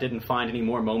that, I didn't find any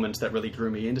more moments that really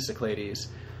drew me into Cyclades.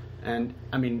 And,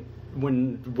 I mean,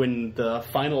 when the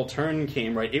final turn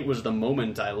came, right, it was the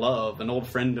moment I love. An old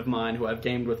friend of mine who I've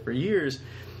gamed with for years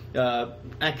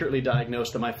accurately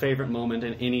diagnosed that my favorite moment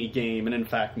in any game, and in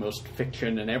fact most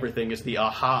fiction and everything, is the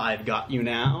aha, I've got you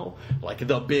now. Like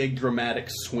the big dramatic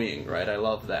swing, right? I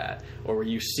love that. Or where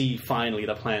you see finally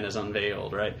the plan is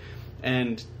unveiled, right?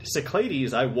 And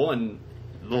Cyclades, I won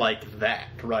like that,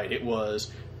 right? It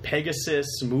was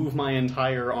Pegasus, move my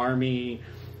entire army,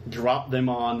 drop them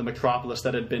on the metropolis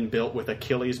that had been built with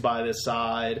Achilles by the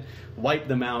side, wipe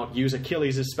them out, use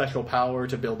Achilles' special power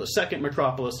to build a second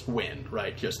metropolis, win,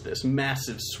 right? Just this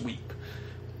massive sweep.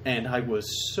 And I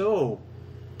was so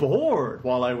bored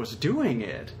while I was doing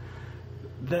it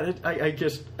that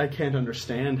I can't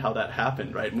understand how that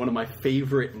happened, right? One of my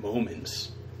favorite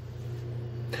moments.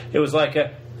 It was like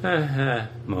a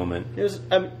moment. It was,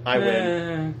 I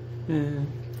win.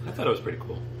 I thought it was pretty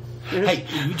cool. Hey,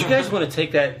 would you guys want to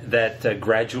take that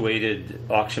graduated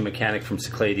auction mechanic from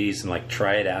Cyclades and like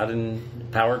try it out in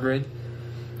Power Grid?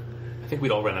 I think we'd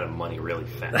all run out of money really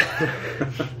fast.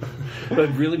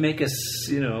 But really make us,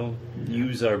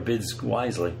 use our bids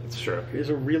wisely. It's true. Here's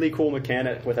a really cool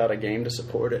mechanic without a game to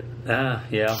support it. Yeah.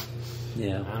 I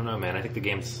don't know, man. I think the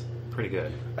game's pretty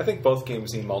good. I think both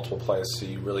games need multiple players so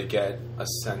you really get a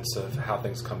sense of how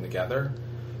things come together.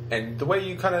 And the way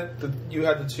you you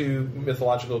had the two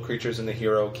mythological creatures and the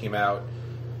hero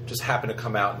just happened to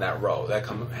come out in that row. That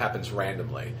happens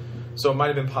randomly. So it might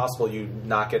have been possible you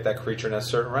not get that creature in a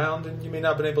certain round, and you may not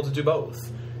have been able to do both.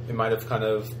 It might have kind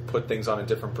of put things on a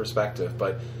different perspective.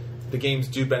 But the games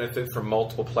do benefit from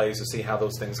multiple plays to see how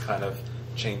those things kind of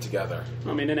chain together.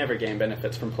 I mean, and every game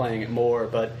benefits from playing it more,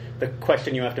 but the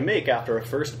question you have to make after a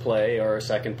first play or a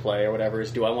second play or whatever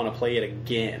is, do I want to play it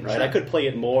again, right? Sure. I could play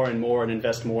it more and more and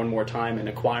invest more and more time in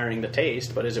acquiring the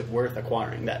taste, but is it worth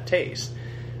acquiring that taste?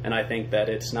 And I think that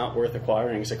it's not worth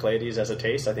acquiring Cyclades as a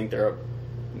taste. I think there are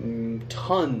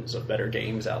tons of better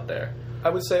games out there. I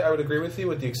would say I would agree with you,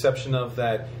 with the exception of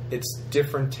that it's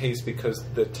different tastes because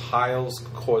the tiles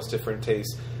cause different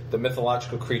tastes. The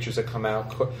mythological creatures that come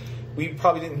out... We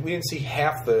didn't see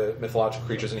half the mythological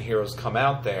creatures and heroes come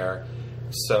out there,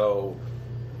 so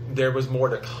there was more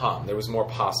to come. There was more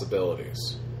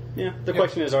possibilities. Yeah, the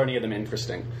question is, are any of them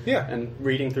interesting? Yeah. And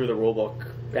reading through the rulebook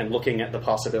and looking at the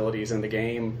possibilities in the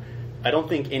game, I don't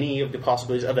think any of the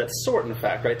possibilities of that sort, in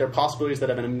fact, right? They're possibilities that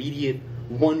have an immediate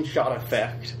one-shot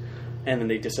effect, and then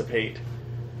they dissipate.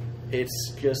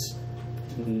 It's just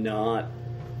not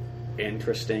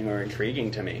interesting or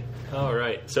intriguing to me. All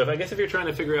right. So if you're trying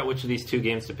to figure out which of these two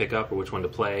games to pick up or which one to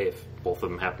play, if both of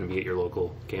them happen to be at your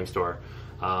local game store,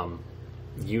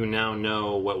 you now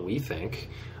know what we think.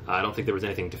 I don't think there was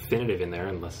anything definitive in there,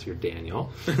 unless you're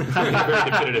Daniel. Very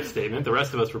definitive statement. The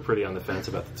rest of us were pretty on the fence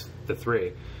about the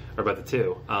 3, or about the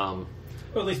 2. Or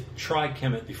at least try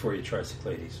Kemet before you try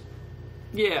Cyclades.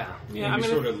 Yeah. I mean,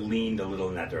 sort of leaned a little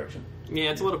in that direction.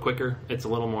 Yeah, it's a little quicker. It's a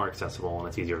little more accessible, and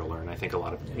it's easier to learn. I think a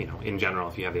lot of, in general,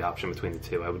 if you have the option between the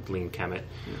 2, I would lean Kemet.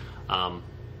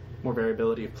 More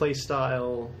variability of play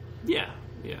style. Yeah.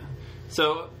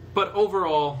 So, but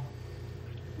overall,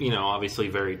 obviously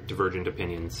very divergent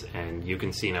opinions, and you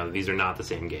can see now that these are not the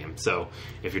same game. So,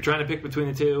 if you're trying to pick between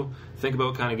the 2, think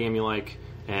about what kind of game you like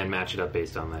and match it up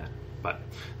based on that. But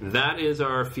that is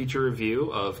our feature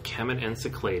review of Kemet and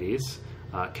Cyclades.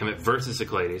 Kemet versus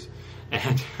Cyclades,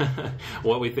 and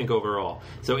what we think overall.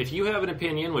 So if you have an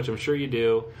opinion, which I'm sure you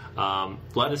do,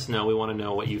 let us know. We want to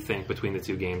know what you think between the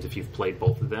 2 games, if you've played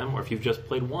both of them, or if you've just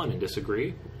played one and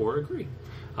disagree or agree.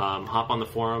 Hop on the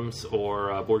forums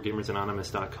or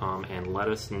BoardGamersAnonymous.com and let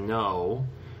us know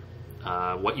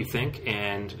what you think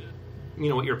and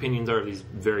what your opinions are of these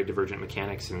very divergent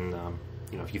mechanics, and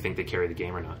if you think they carry the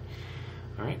game or not.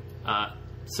 All right.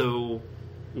 So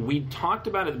we talked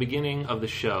about at the beginning of the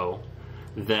show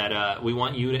that we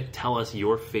want you to tell us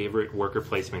your favorite worker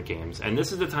placement games. And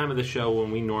this is the time of the show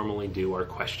when we normally do our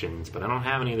questions, but I don't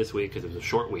have any this week because it was a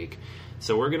short week.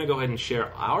 So we're going to go ahead and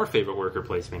share our favorite worker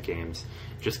placement games,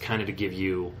 just kind of to give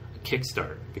you a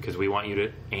kickstart, because we want you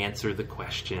to answer the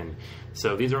question.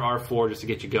 So these are our 4 just to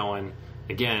get you going.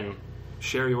 Again,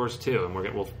 share yours too, and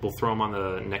we'll throw them on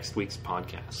the next week's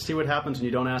podcast. See what happens when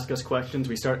you don't ask us questions.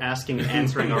 We start asking and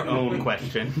answering our own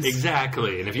questions.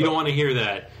 Exactly, and if you don't want to hear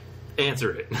that,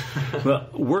 answer it. Well,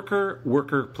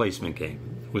 worker placement game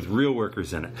with real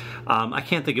workers in it. I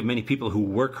can't think of many people who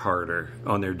work harder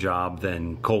on their job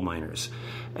than coal miners,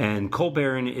 and Coal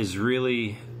Baron is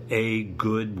really a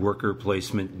good worker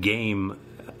placement game.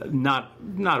 Not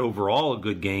overall a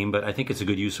good game, but I think it's a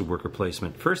good use of worker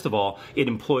placement. First of all, it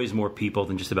employs more people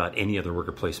than just about any other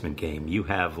worker placement game. You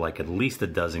have like at least a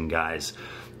dozen guys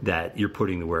that you're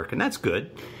putting to work, and that's good.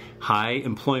 High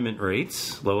employment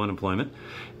rates, low unemployment,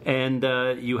 and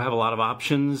you have a lot of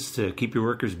options to keep your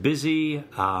workers busy.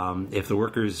 If the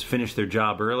workers finish their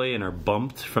job early and are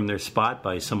bumped from their spot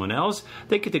by someone else,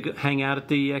 they get to hang out at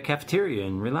the cafeteria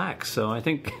and relax. So I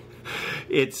think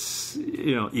it's,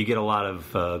 you get a lot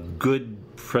of good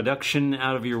production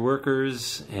out of your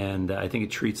workers, and I think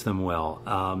it treats them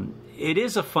well. It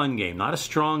is a fun game, not a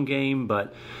strong game,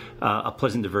 but a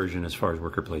pleasant diversion as far as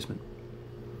worker placement.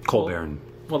 Coal Baron.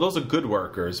 Well, those are good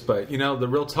workers, but the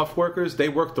real tough workers, they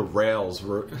work the rails.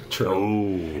 True.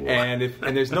 Oh. And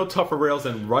there's no tougher rails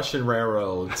than Russian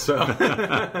railroads.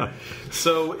 So,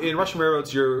 so in Russian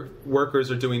railroads, your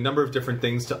workers are doing a number of different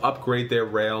things to upgrade their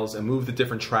rails and move the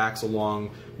different tracks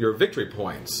along your victory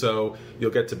points. So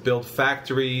you'll get to build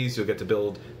factories, you'll get to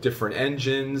build different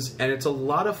engines, and it's a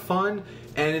lot of fun,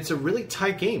 and it's a really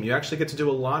tight game. You actually get to do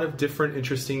a lot of different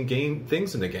interesting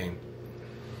things in the game.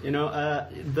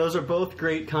 Those are both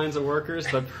great kinds of workers,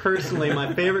 but personally,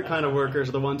 my favorite kind of workers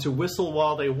are the ones who whistle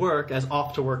while they work as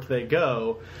off to work they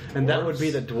go, and that would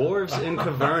be the dwarves in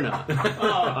Caverna.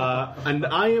 And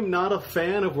I am not a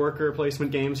fan of worker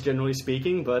placement games, generally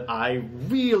speaking, but I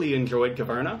really enjoyed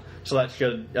Caverna, so that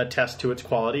should attest to its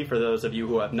quality for those of you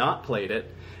who have not played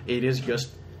it. It is just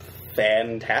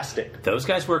fantastic. Those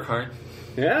guys work hard.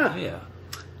 Yeah. Yeah.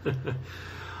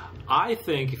 I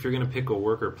think if you're going to pick a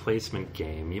worker placement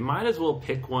game, you might as well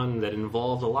pick one that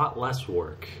involves a lot less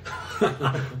work.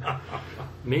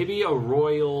 Maybe a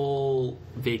royal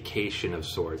vacation of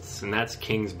sorts, and that's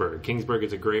Kingsburg. Kingsburg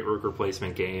is a great worker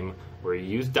placement game where you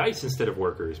use dice instead of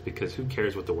workers, because who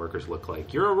cares what the workers look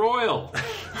like? You're a royal!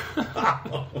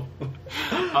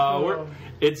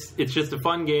 It's just a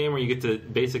fun game where you get to,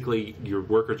 basically, your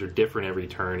workers are different every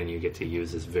turn, and you get to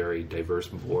use this very diverse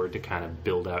board to kind of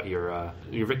build out your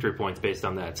victory points based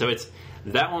on that. So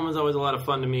that one was always a lot of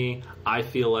fun to me. I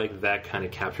feel like that kind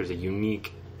of captures a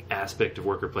unique aspect of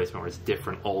worker placement where it's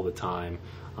different all the time,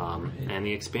 and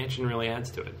the expansion really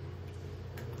adds to it.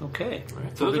 Okay.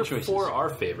 Right. So those are 4 our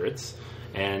favorites,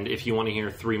 and if you want to hear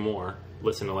 3 more,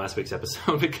 listen to last week's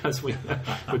episode, because we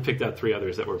picked out 3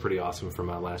 others that were pretty awesome from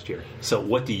last year. So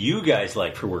what do you guys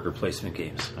like for worker placement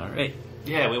games? All right.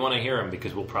 Yeah, we want to hear them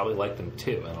because we'll probably like them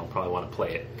too, and I'll probably want to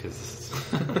play it because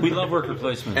we love worker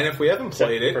placement. And if we haven't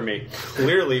played it, for me,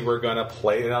 clearly we're going to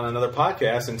play it on another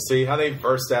podcast and see how they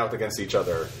burst out against each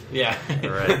other. Yeah,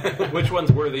 right. Which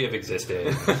one's worthy of existing?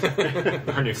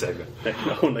 Our new segment. There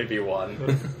can only be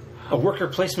one. A worker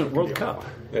placement World Cup.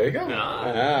 There you go.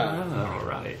 All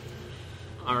right.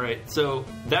 All right, so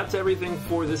that's everything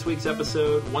for this week's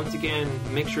episode. Once again,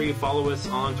 make sure you follow us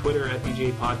on Twitter at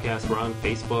BGA Podcast. We're on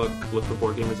Facebook. Look for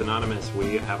Board Gamers Anonymous.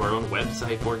 We have our own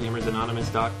website,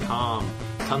 BoardGamersAnonymous.com.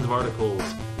 Tons of articles,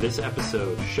 this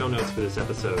episode, show notes for this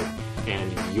episode,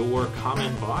 and your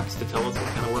comment box to tell us what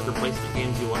kind of worker placement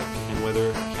games you like and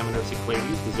whether Kemet or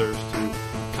Cyclades deserves to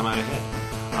come out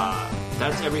ahead.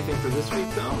 That's everything for this week,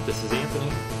 though. This is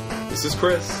Anthony. This is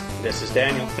Chris. This is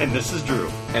Daniel. And this is Drew.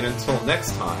 And until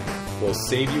next time, we'll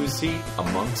save you a seat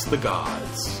amongst the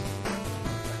gods.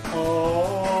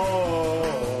 Oh.